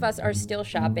 and some of us are still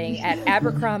shopping at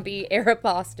Abercrombie,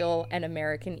 Aeropostale, and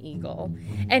American Eagle.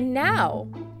 And now,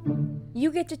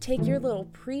 you get to take your little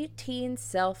preteen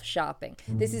self shopping.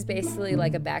 This is basically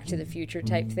like a Back to the Future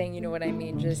type thing, you know what I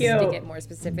mean? Just to Cute. get more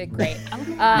specific. Great. I love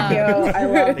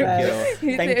that.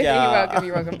 Thank You're ya.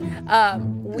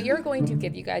 welcome. We are going to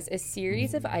give you guys a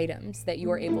series of items that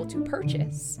you are able to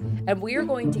purchase, and we are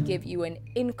going to give you an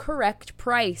incorrect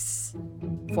price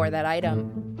for that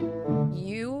item.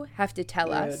 You have to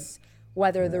tell us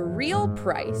whether the real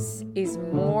price is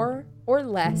more or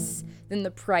less than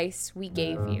the price we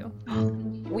gave you.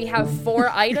 We have 4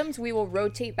 items. We will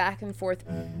rotate back and forth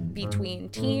between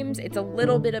teams. It's a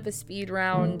little bit of a speed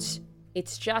round.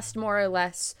 It's just more or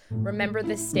less. Remember,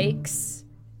 the stakes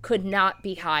could not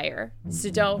be higher, so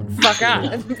don't fuck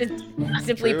up.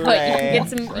 Simply put,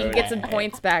 you can get some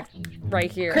points back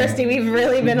right here. Christy, we've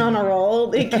really been on a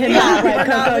roll. We cannot let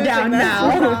Coco down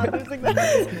now.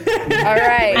 All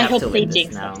right. I hope they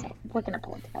jinx themselves. We're gonna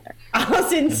pull it together.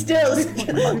 Allison still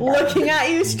looking at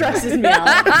you stresses me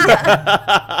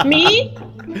out. Me?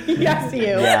 Yes,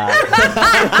 you.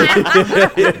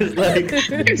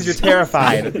 You're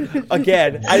terrified.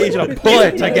 Again, I need you to pull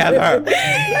it together.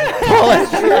 Pull it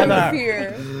together.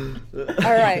 Here. All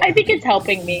right. I think it's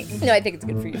helping me. No, I think it's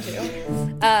good for you too.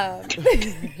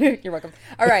 You're welcome.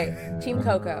 All right, Team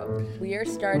Coco. We are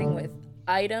starting with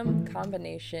item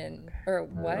combination, or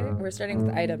what? We're starting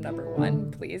with item number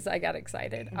 1, please. I got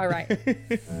excited. All right.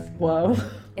 Whoa.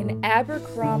 An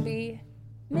Abercrombie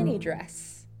mini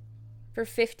dress for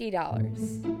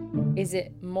 $50. Is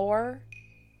it more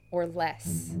or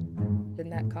less than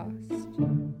that cost?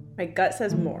 My gut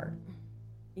says more.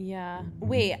 Yeah.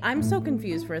 Wait, I'm so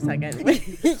confused for a second.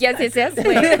 Yes.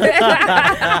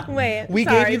 Wait. We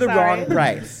gave you the wrong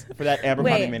price for that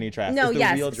Abercrombie mini dress. No, it's the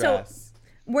yes. real So dress.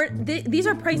 these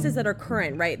are prices that are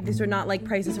current, right? These are not like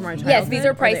prices from our childhood. Yes, these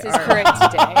are or they prices are? current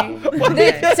today.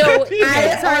 So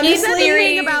I in was theory,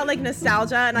 thinking about like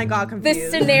nostalgia, and I got the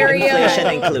confused. scenario. Inflation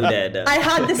included. I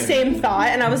had the same thought,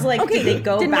 and I was like, Okay, did they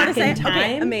go didn't back wanna in say- time?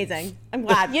 Okay, amazing. I'm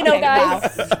glad. You know, Okay,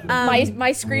 guys, wow.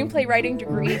 my screenplay writing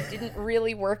degree didn't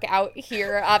really work out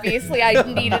here. Obviously, I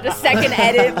needed a second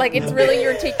edit. Like, it's really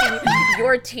you're taking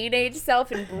your teenage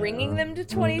self and bringing them to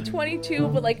 2022,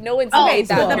 but like no one's Okay, made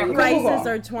so that. the very prices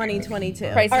are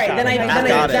 2022. Prices All right, then I'm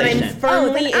Oh,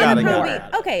 firmly then in Abercrombie.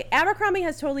 more. Okay, Abercrombie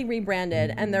has totally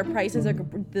rebranded, and their prices are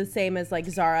the same as like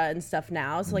Zara and stuff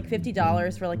now. So like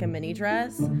 $50 for like a mini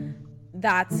dress.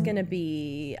 That's gonna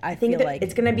be. I think feel that like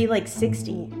it's gonna be like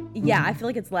 60. Yeah, I feel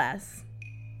like it's less.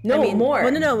 No, I mean, more.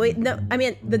 Well, no, wait, no. I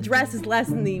mean, the dress is less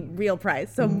than the real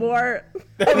price, so more.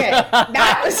 Okay,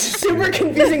 that was super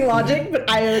confusing logic, but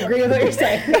I agree with what you're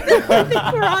saying. I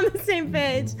think we're on the same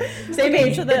page. Same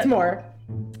page, so it's more.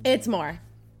 It's more.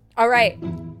 All right,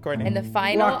 Courtney. and the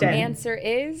final Locked in. answer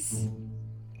is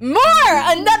more.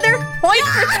 Another point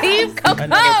for Team Coco.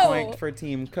 Another point for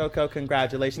Team Coco.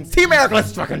 Congratulations. Team Eric,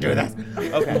 let's fucking do this.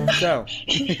 Okay, so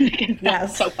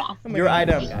Yes. So fast. your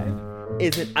item,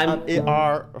 is it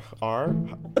R?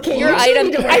 Okay, Your you item.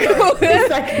 need to wait a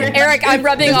second. Eric, I'm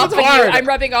rubbing This off was on you. hard. I'm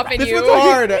rubbing off on This you. was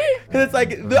hard. Because it's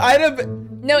like the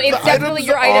item. No, it's the definitely items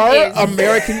your are item is.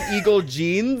 American Eagle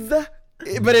jeans,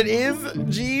 but it is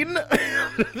jean.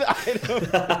 The item.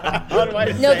 How do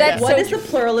I say No, that's that? What so is the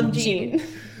plural of jean?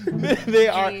 They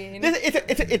are. Jean.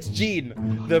 It's jean.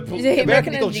 The The American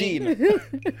American Eagle jean. jean.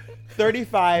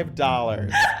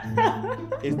 $35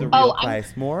 is the real Oh,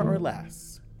 price. More or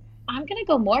less? I'm gonna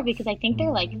go more because I think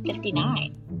they're like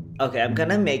 59. Okay, I'm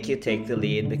gonna make you take the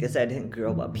lead because I didn't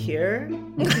grow up here.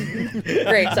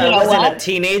 Great. So I wasn't a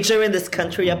teenager in this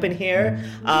country up in here.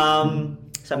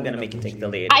 So I'm gonna make you take the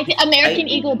lead. American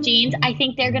Eagle jeans, I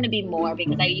think they're gonna be more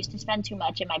because I used to spend too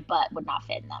much and my butt would not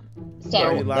fit in them.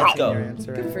 So let's go.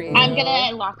 Good for you. I'm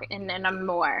gonna lock it in and I'm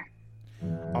more.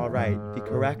 All right, the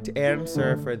correct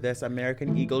answer for this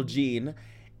American Eagle jean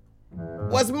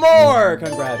was more.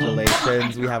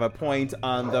 Congratulations. We have a point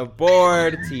on the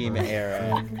board, Team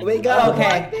Eric. We go.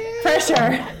 Okay.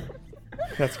 Pressure.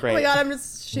 That's great. Oh my god, I'm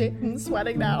just shaking,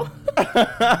 sweating now.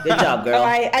 Good job, girl. Oh,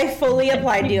 I fully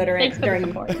applied deodorant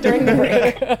during the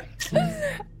break.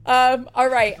 All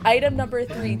right, item number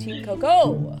 3, Team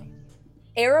Coco.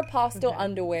 Aeropostale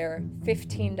underwear,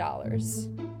 $15.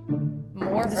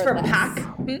 More Is this or for a less?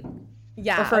 pack?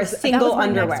 Yeah. Or for a that single was my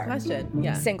underwear? Next question.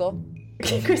 Yeah. Single.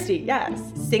 Christy, yes.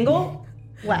 Single?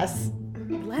 Less.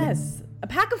 Less. A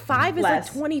pack of 5 is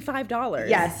Less. like $25.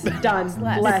 Yes, done.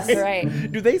 Less. Less.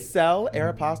 Right. Do they sell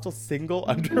Aeropostale single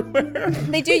underwear?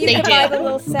 They do. You They can do. buy the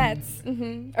little sets,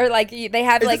 or like they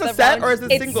have Is like this the a set round. or is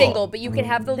it it's single? single, but you can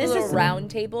have the This little is-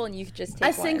 round table, and you can just take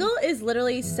A single is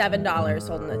literally $7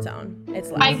 sold on its own.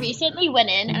 It's less. I recently went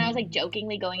in and I was like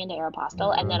jokingly going into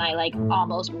Aeropostale and then I like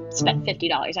almost spent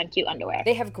 $50 on cute underwear.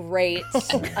 They have great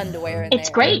underwear in It's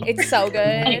there. great. It's so good.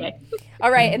 Anyway.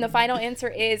 All right, and the final answer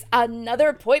is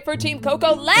another point for Team Coco.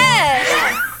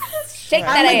 Let's shake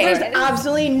that I'm like, there's ass.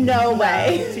 absolutely no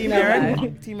way. Team No way.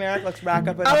 Eric, Team Eric, let's rack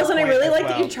up. Allison, I really like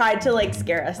well. that you tried to like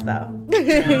scare us though.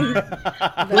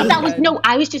 But that was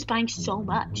I was just buying so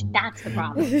much. That's the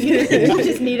problem. You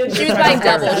just needed. She was buying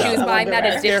double. She was buying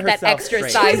that Scare that herself extra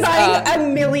straight. size, She was buying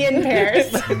a million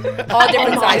pairs. all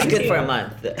different It's sizes. good for a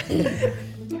month.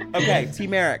 Okay,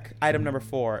 Team Eric, item number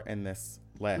 4 in this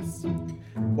list.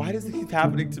 Why does this keep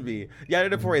happening to me? The item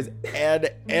number 4 is an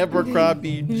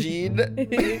Abercrombie jean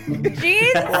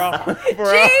Jeans?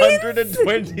 for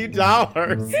 $120.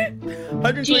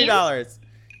 $120.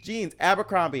 Jeans,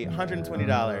 Abercrombie,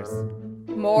 $120.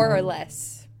 More or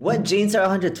less? What jeans are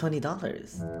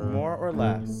 $120? More or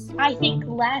less? I think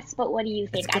less, but what do you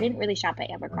think? I didn't really shop at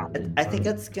Abercrombie. I think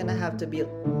it's gonna have to be.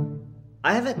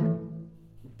 I haven't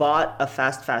bought a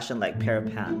fast fashion like pair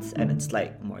of pants, and it's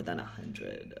like more than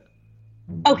 100.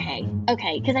 Okay,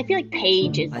 because I feel like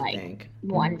Paige is I like think.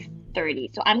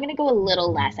 130, so I'm gonna go a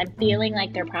little less. I'm feeling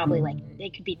like they're probably like they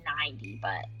could be 90,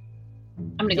 but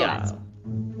I'm gonna go less.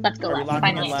 Let's go Are we less. locking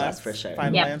Final in answer. less? for sure.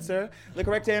 Final Yep. answer? The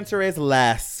correct answer is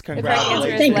less. correct answer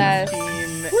is Congratulations,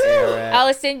 less. Team Eric.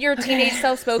 Allison, your teenage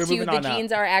self spoke We're to you. moving The on now.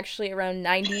 jeans are actually around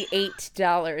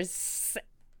 $98.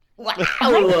 Wow,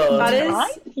 That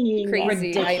is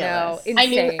Crazy. I know. ridiculous. Insane. I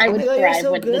knew I would Oh my God, you're thrive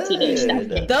so with the teenage stuff.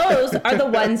 good. Those are the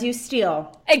ones you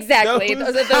steal. Exactly.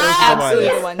 Those Those are the are the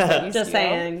absolute ones. ones that you Just steal.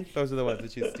 saying. Those are the ones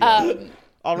that you steal.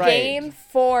 All right. Game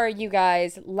 4, you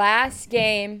guys. Last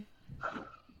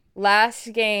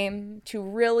game to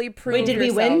really prove Wait, did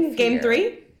we win yourself game here. 3?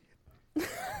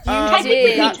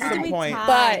 did. We got Did some we points.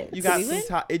 tie? But You got Did we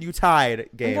some you tied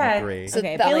game Okay. 3. So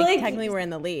Okay, that, but like, like- technically we're in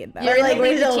the lead. Though. you're in like, the lead.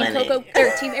 we're still Team winning. Coco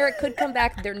or Team Eric could come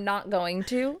back. They're not going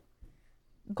to.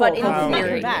 But in How can we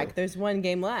theory, come back? There's one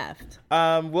game left.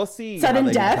 We'll see. Sudden how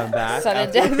they death? Come back Sudden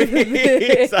after death.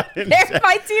 we- Sudden death.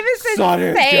 My team is Sudden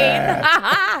insane. death.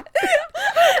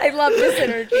 I love this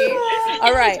energy.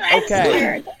 All right.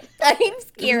 Okay. I'm The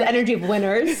scared. energy of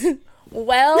winners.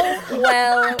 Well.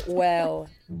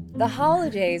 The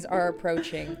holidays are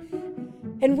approaching,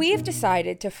 and we have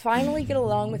decided to finally get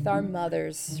along with our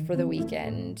mothers for the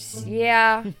weekend.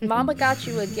 Yeah, Mama got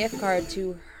you a gift card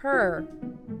to her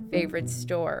favorite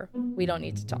store. We don't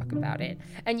need to talk about it.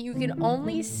 And you can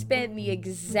only spend the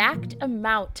exact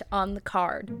amount on the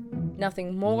card.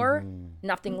 Nothing more,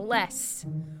 nothing less.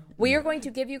 We are going to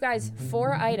give you guys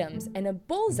 4 items and a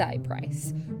bullseye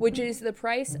price, which is the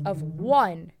price of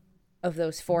one of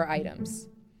those 4 items.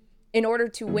 In order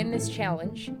to win this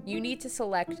challenge, you need to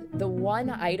select the one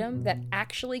item that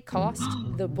actually cost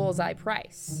the bullseye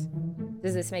price.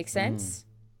 Does this make sense?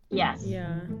 Yes.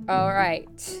 Yeah. All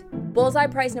right. Bullseye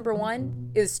price number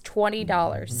 1 is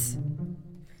 $20.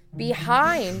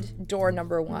 Behind door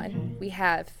number 1, we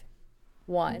have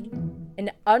 1,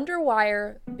 an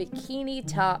underwire bikini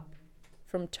top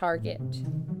from Target.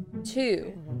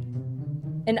 2,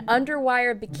 an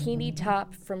underwire bikini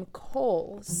top from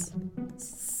Kohl's.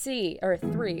 3,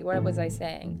 what was I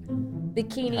saying?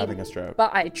 Bikini. Having a stroke. But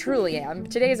I truly am.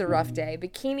 Today's a rough day.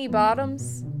 Bikini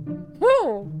bottoms.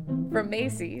 Woo! From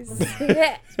Macy's.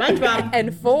 SpongeBob.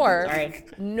 And 4, Sorry.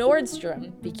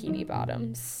 Nordstrom bikini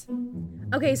bottoms.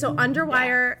 Okay, so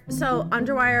underwire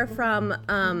from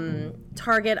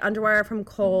Target, underwire from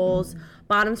Kohl's,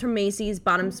 bottoms from Macy's,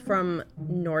 bottoms from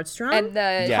Nordstrom. And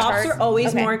the Tops are always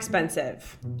Okay. more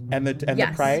expensive. And the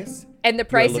Yes. price? And the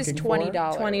price is looking for?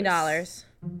 $20. $20.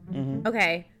 Mm-hmm.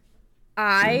 Okay.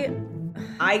 I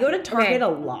go to Target a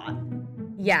lot.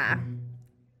 Yeah.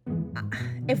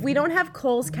 If we don't have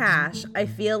Kohl's Cash, I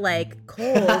feel like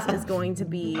Kohl's is going to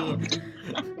be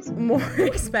more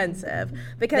expensive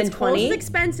because Than Kohl's is 20?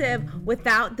 expensive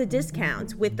without the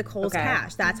discounts with the Kohl's Okay.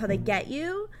 Cash. That's how they get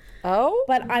you. Oh?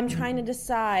 But I'm trying to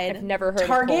decide. I've never heard of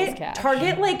Kohl's Target, Cash.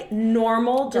 Target, like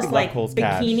normal, just love like Kohl's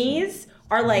Cash. bikinis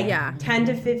are like Yeah. 10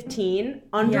 to 15.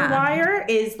 Underwire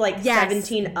is like Yes.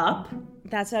 17 up.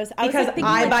 That's what I was Because thinking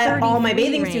I like buy all my 33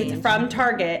 bathing range. suits from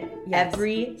Target Yes.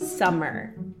 every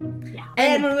summer.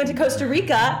 And when we went to Costa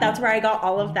Rica, that's where I got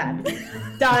all of them.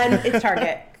 Done. It's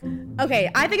Target. Okay,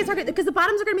 I think it's Target because the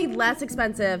bottoms are going to be less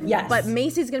expensive. Yes. But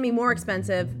Macy's is going to be more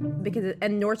expensive because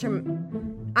and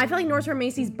Nordstrom. I feel like Nordstrom and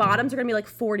Macy's bottoms are going to be like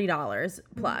 $40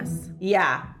 plus.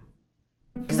 Yeah.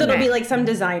 Because it'll be like some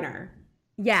designer.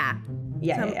 Yeah.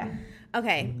 Yeah, Some- yeah.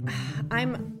 Okay, I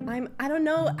don't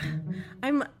know.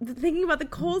 I'm thinking about the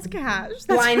Kohl's Cash. That's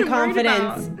Blind what I'm worried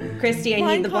confidence. about. Christy, I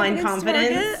need the blind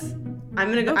confidence. Target? I'm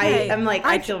gonna go. Okay. I'm like,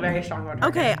 I feel very strong about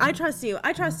Target. Okay, I trust you.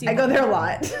 I trust you. I go there a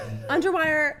lot.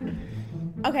 Underwire.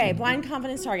 Okay, blind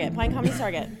confidence Target. Blind confidence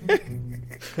Target. Okay.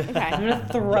 I'm gonna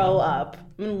throw up.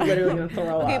 I'm literally gonna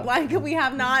throw Okay, up. blind. We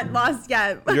have not lost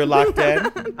yet. You're locked in?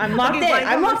 I'm locked Okay, in. blind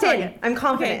I'm locked confidence in. I'm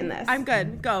confident Okay, in this. I'm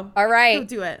good. Go. All right. Go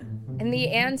do it. And the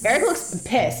answer. Eric looks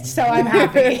pissed, so I'm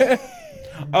happy.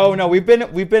 Oh no, we've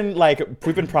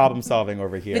been problem solving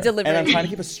over here. The delivery. And I'm trying to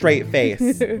keep a straight face.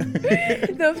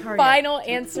 The final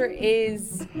answer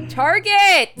is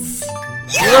Target.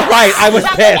 You were right. I was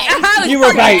pissed. You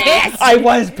were right. pissed. I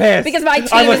was pissed. Because my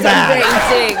I team was is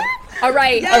mad. amazing. All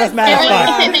right. I was mad as Like,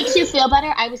 fuck. if it makes you feel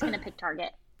better, I was gonna pick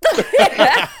Target.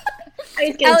 I was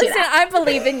gonna do Allison, that. I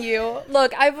believe in you.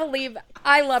 Look,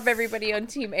 I love everybody on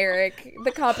Team Eric.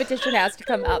 The competition has to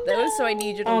come out though, so I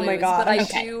need you to Oh lose. my God. But I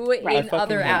Okay. do, I in fucking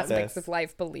other hate aspects this. of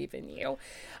life, believe in you.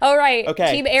 All right,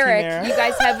 Okay, Team Team Eric, Eric. you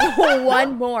guys have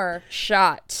one more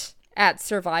shot at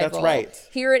survival. That's right.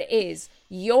 Here it is.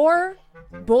 Your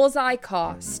bullseye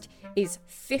cost is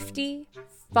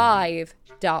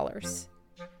 $55.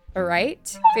 All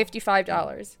right,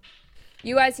 $55.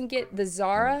 You guys can get the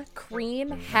Zara cream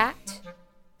hat,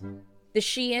 the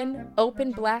Shein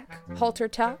open black halter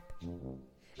top,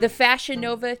 the Fashion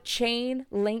Nova chain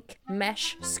link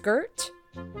mesh skirt,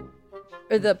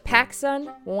 or the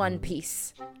PacSun one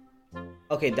piece.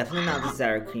 Okay, definitely not the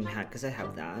Zara cream hat because I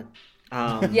have that.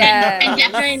 Yeah. And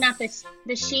definitely not this.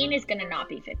 The Sheen is gonna not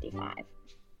be 55.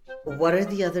 What are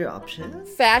the other options?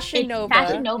 Fashion It's Nova,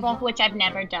 Fashion Nova, which I've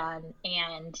never done,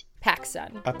 and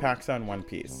PacSun. A PacSun one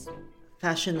piece.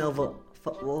 Fashion Nova.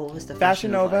 What was the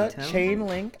Fashion Nova item? chain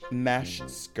link mesh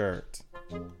skirt.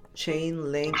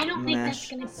 Chain link I don't think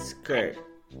that's mesh gonna- skirt.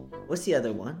 What's the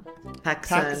other one?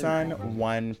 PacSun. PacSun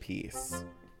one piece.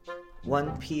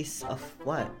 One piece of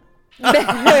what?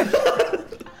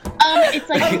 it's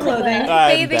like clothing.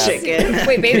 Bathing Chicken. suit.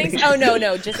 Wait, bathing suit? Oh,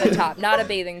 no, just a top, not a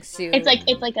bathing suit. it's like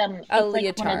it's like one of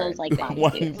leotard. those like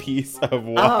One bodysuits. piece of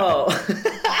what? Oh.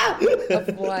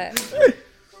 Of what?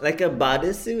 Like a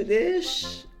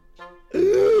bodysuit-ish? I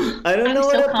don't I'm know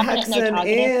so what a confident in their PacSun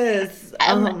targeting. is.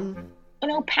 Oh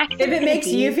no, PacSun. If it makes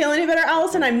you feel any better,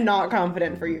 Allison, I'm not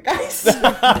confident for you guys. This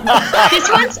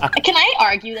one's. Can I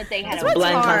argue that they had a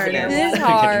blind hard. confidence. This is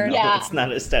hard. No, Yeah. it's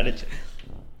not a strategy.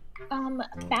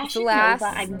 Fashion Last-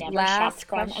 Nova? I've never last shopped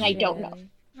from, and I don't know. question.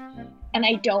 And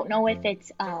I don't know if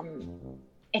it's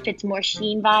more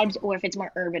Sheen vibes or if it's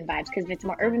more urban vibes. Because if it's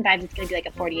more urban vibes, it's gonna be like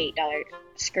a $48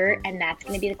 skirt, and that's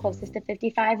gonna be the closest to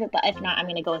 55. But if not, I'm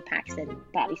gonna go with PacSun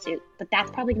bodysuit. But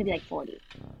that's probably gonna be like 40.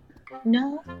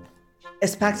 No,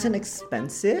 Is PacSun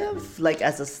expensive? Like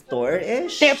as a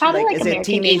store-ish? They're probably like is it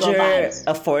American Eagle teenager vibes.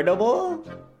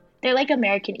 affordable? they're like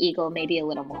American Eagle, maybe a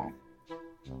little more.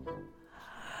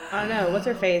 I don't know. What's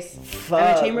her face? Fuck,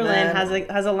 Emma Chamberlain man.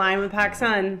 has a line with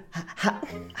PacSun. How,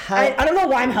 I don't know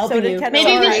why I'm helping did you. Kendall.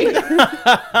 Maybe we Sorry.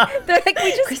 should. They're like,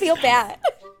 we just feel bad.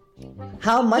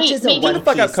 how much Wait, is a maybe- one Shut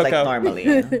the fuck up, piece like Coco.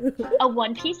 normally? A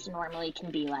one piece normally can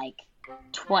be like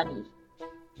 20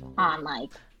 on like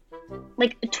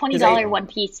a $20 one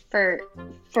piece for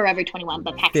Forever 21,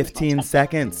 but PacSun's 15 more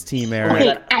seconds, Team Oh Eric. my Wait,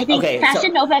 God. I think Okay, Fashion so-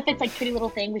 Nova, if it's like Pretty Little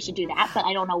Thing, we should do that, but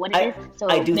I don't know what it is. So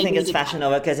I do maybe think we it's do Fashion that.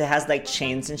 Nova because it has like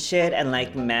chains and shit and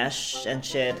like mesh and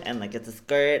shit and like it's a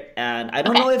skirt and I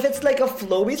don't Okay. know if it's like a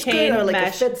flowy skirt Chain or like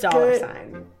mesh a fit dollar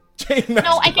skirt. sign.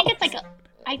 No, I think it's like a.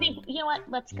 I think you know what?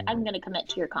 I'm gonna commit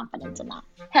to your confidence in that.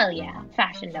 Hell yeah,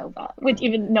 Fashion Nova. Which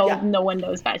even no one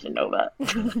knows Fashion Nova.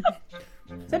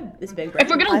 It's big. If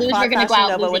we're gonna lose, we're gonna go out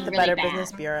Nova losing with the really Better bad.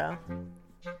 Business Bureau.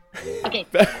 Okay.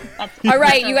 All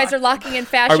right, you guys are locking in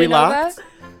Fashion Are we Nova. locked?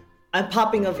 I'm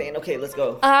popping a vein. Okay, let's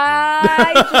go.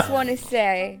 I just want to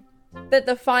say that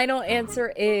the final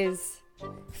answer is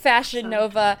Fashion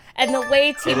Nova, and the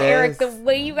way Team It Eric, is. the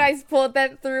way you guys pulled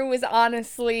that through was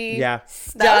honestly Yeah.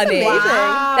 stunning. amazing.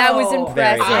 That was Wow.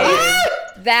 impressive.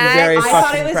 Very That Very I thought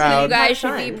fucking it was proud. you guys should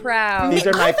Pakistan. be proud. These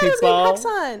are my I thought it was made people.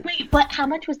 Pakistan. Wait, but how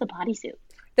much was the bodysuit?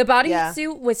 The bodysuit Yeah.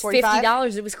 was $45?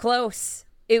 $50. It was close.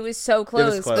 It was so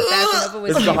close. close. But Fashion Nova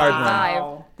was This is a hard one.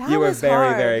 $55. That You were was very,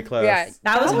 hard. very close. Yeah.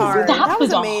 That was hard. That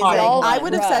was a amazing. hard one. I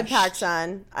would have said Rushed.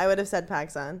 Pakistan. I would have said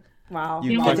Pakistan. Wow.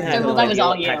 You You know fucking what? had Circle, no that was idea.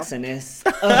 all you. Paxson is.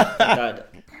 Oh, my God.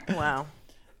 Wow.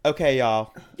 Okay,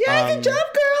 y'all. Yeah, good job,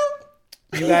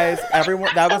 girl. You guys, everyone,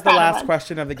 that was the proud of last us.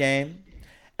 question of the game.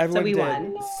 Everyone we did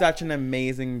won. such an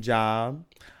amazing job.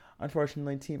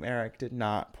 Unfortunately, Team Eric did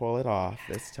not pull it off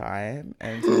this time,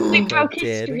 and Team We Coco broke his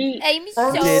did. streak. I'm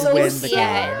Did so win the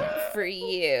sad for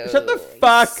you. Shut the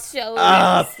fuck So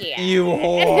up, sad. you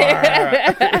whore!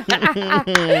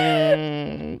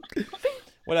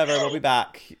 Whatever, we'll be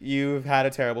back. You've had a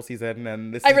terrible season,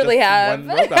 and this I is really just have.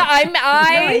 one road bump.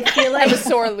 I feel like am a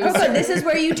sore loser. Coco, this is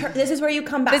where you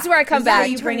come back. This is where I come This is where back.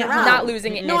 you bring it Turn it home. Not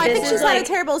losing it. No, I This think is she's had like- a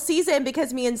terrible season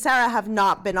because me and Sarah have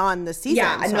not been on this season.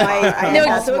 Yeah, so no, I No, also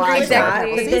that's why agree with it's a that.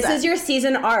 exactly. terrible This season. is your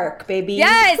season arc, baby.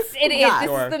 Yes, it is. Yeah. This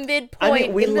Sure. is the midpoint I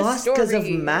mean, we in the lost story. because of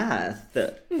math.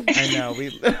 I know, we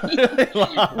lost.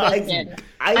 Listen,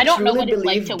 I don't know truly what it's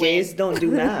like believe to gays win. don't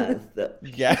do math.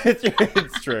 Yeah,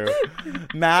 it's true.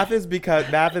 This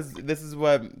is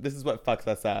what fucks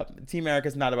us up. Team Eric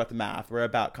is not about the math. We're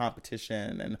about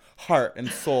competition and heart and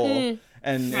soul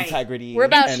and Right. integrity. We're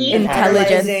about and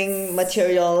intelligence. Analyzing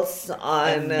materials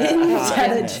on The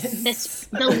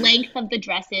length of the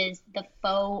dresses, the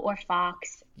faux or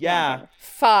fox. Yeah,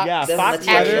 Fox. yeah. The Fox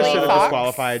material. Weather should have Fox.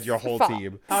 disqualified your whole Fox.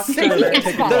 team.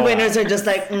 The winners are just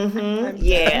like,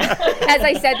 yeah. As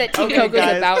I said, that Team Okay, Coco's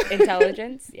guys. about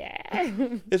intelligence. Yeah.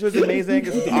 This was amazing.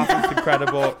 This was awesome. It's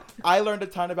incredible. I learned a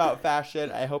ton about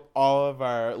fashion. I hope all of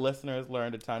our listeners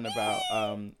learned a ton about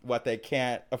what they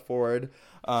can't afford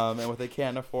and what they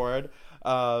can afford.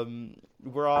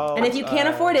 We're all. And if you can't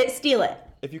afford it, steal it.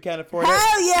 If you can't afford Hell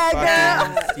it,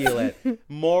 yeah, fucking steal it.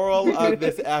 Moral of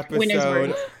this Winner's episode: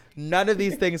 word. none of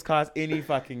these things cost any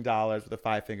fucking dollars with a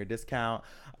 5-finger discount.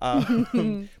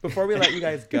 Before we let you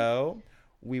guys go,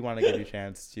 we want to give you a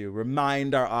chance to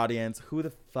remind our audience who the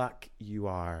fuck you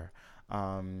are.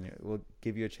 We'll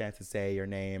give you a chance to say your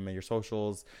name and your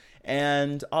socials,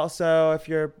 and also if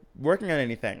you're working on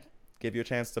anything, give you a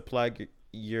chance to plug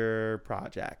your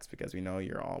projects, because we know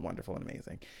you're all wonderful and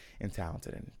amazing and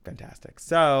talented and fantastic.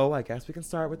 So I guess we can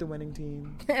start with the winning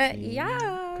team.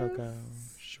 Yeah. Coco,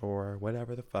 sure,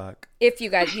 whatever the fuck. If you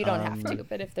guys, you don't have to,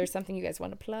 but if there's something you guys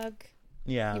want to plug,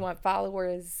 Yeah. you want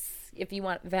followers, if you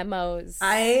want Venmos.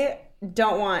 I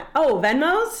don't want. Oh,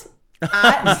 Venmos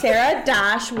at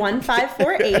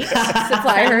Sarah-1548.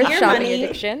 Supply her Your shopping money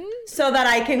addiction. so that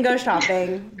I can go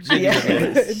shopping.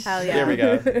 Yes. Hell yeah. There we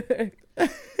go.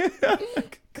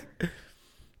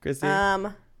 Chrissy.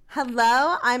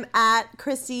 Hello, I'm at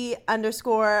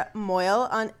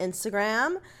Chrissy_Moyle on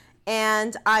Instagram.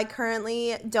 And I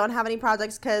currently don't have any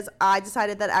projects because I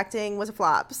decided that acting was a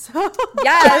flop. So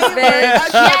Yes,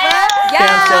 bitch.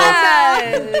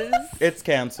 Yes. It's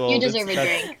canceled. You deserve a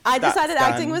That's- drink. I that's decided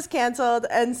acting done. was canceled,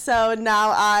 and so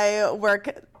now I work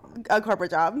a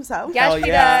corporate job. So Yes, Hell she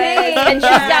yeah. does. And she's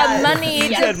got money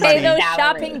Yes. to Good pay money. those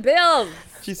shopping bills.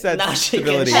 She said Now she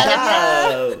stability. can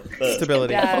shop.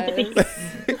 Stability. Yes.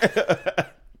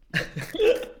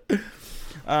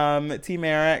 Team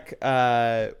Eric,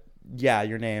 yeah,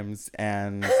 your names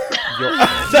and your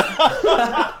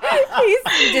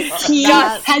He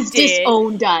has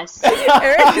disowned us.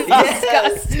 Eric is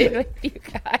disgusted with you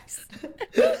guys.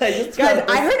 Guys,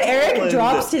 I heard Eric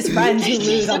drops his friends who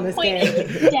lose on this game.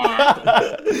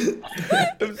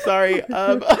 I'm sorry.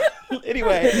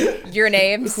 Anyway, Your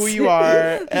names. who you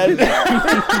are and Who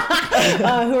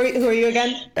are you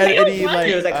again? and any like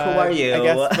He was like, "Who are you?" I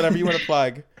guess whatever you want to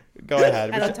plug. Go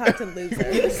ahead. I don't talk to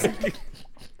losers.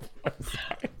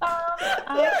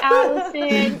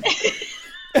 Allison.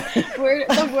 We're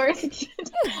the worst.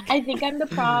 I think I'm the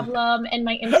problem, and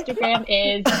my Instagram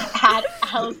is at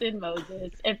Allison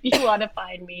Moses. If you want to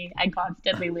find me, I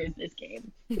constantly lose this game.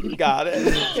 Got it.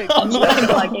 That's what I'm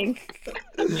plugging.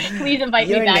 Please invite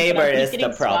Your me back. neighbor but I'm is getting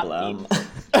the problem.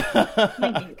 swamped. My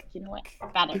neighbor. You know what?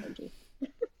 Bad energy.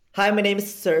 Hi, my name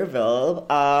is Serval.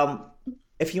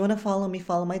 if you want to follow me,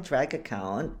 follow my drag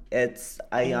account. It's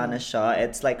Ayana Shaw.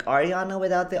 It's like Ariana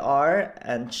without the R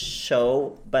and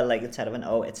show, but like instead of an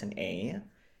O, it's an A.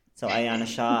 So Ayana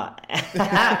Shaw.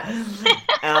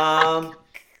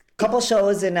 Couple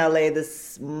shows in LA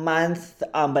this month.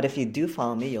 But if you do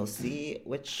follow me, you'll see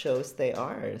which shows they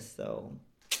are. So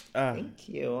thank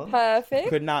you. Perfect.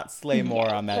 Could not slay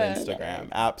more on that Instagram.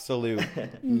 Absolute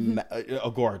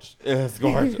gorge. It's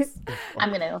gorgeous.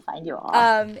 I'm gonna go find you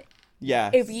all.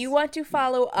 Yes. If you want to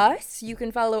follow us, you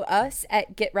can follow us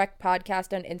at Get Wrecked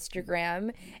Podcast on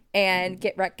Instagram and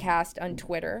Get Wrecked Cast on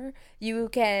Twitter. You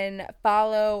can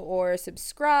follow or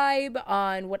subscribe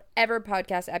on whatever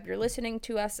podcast app you're listening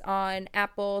to us on,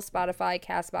 Apple, Spotify,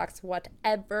 CastBox,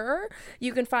 whatever.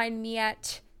 You can find me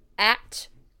at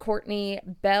Courtney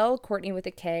Bell, Courtney with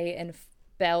a K and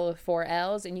Bell with 4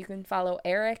 L's. And you can follow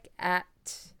Eric at...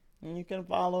 You can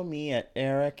follow me at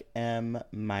Eric M.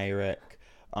 Myrick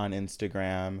on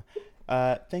Instagram.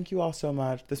 Thank you all so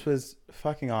much. This was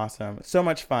fucking awesome. So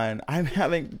much fun. I'm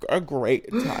having a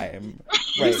great time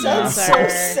right now. So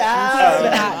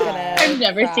sad. I've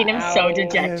never seen him so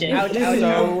dejected. I'm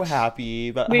so happy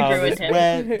about how this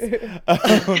went.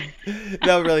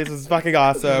 No, really, this is fucking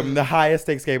awesome. The highest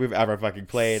stakes game we've ever fucking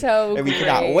played. So and we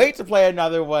cannot wait to play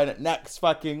another one next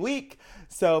fucking week.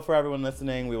 So for everyone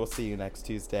listening, we will see you next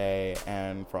Tuesday.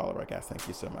 And for all of our guests, thank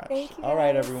you so much. Thank you, all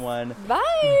right, everyone. Bye.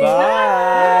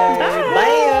 Bye. Bye.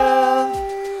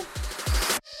 Bye.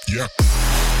 Yeah.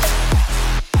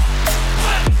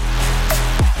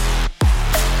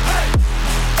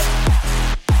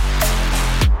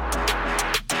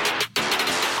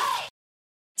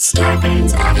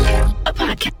 Starbane's Audio,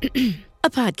 a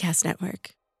podcast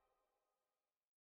network.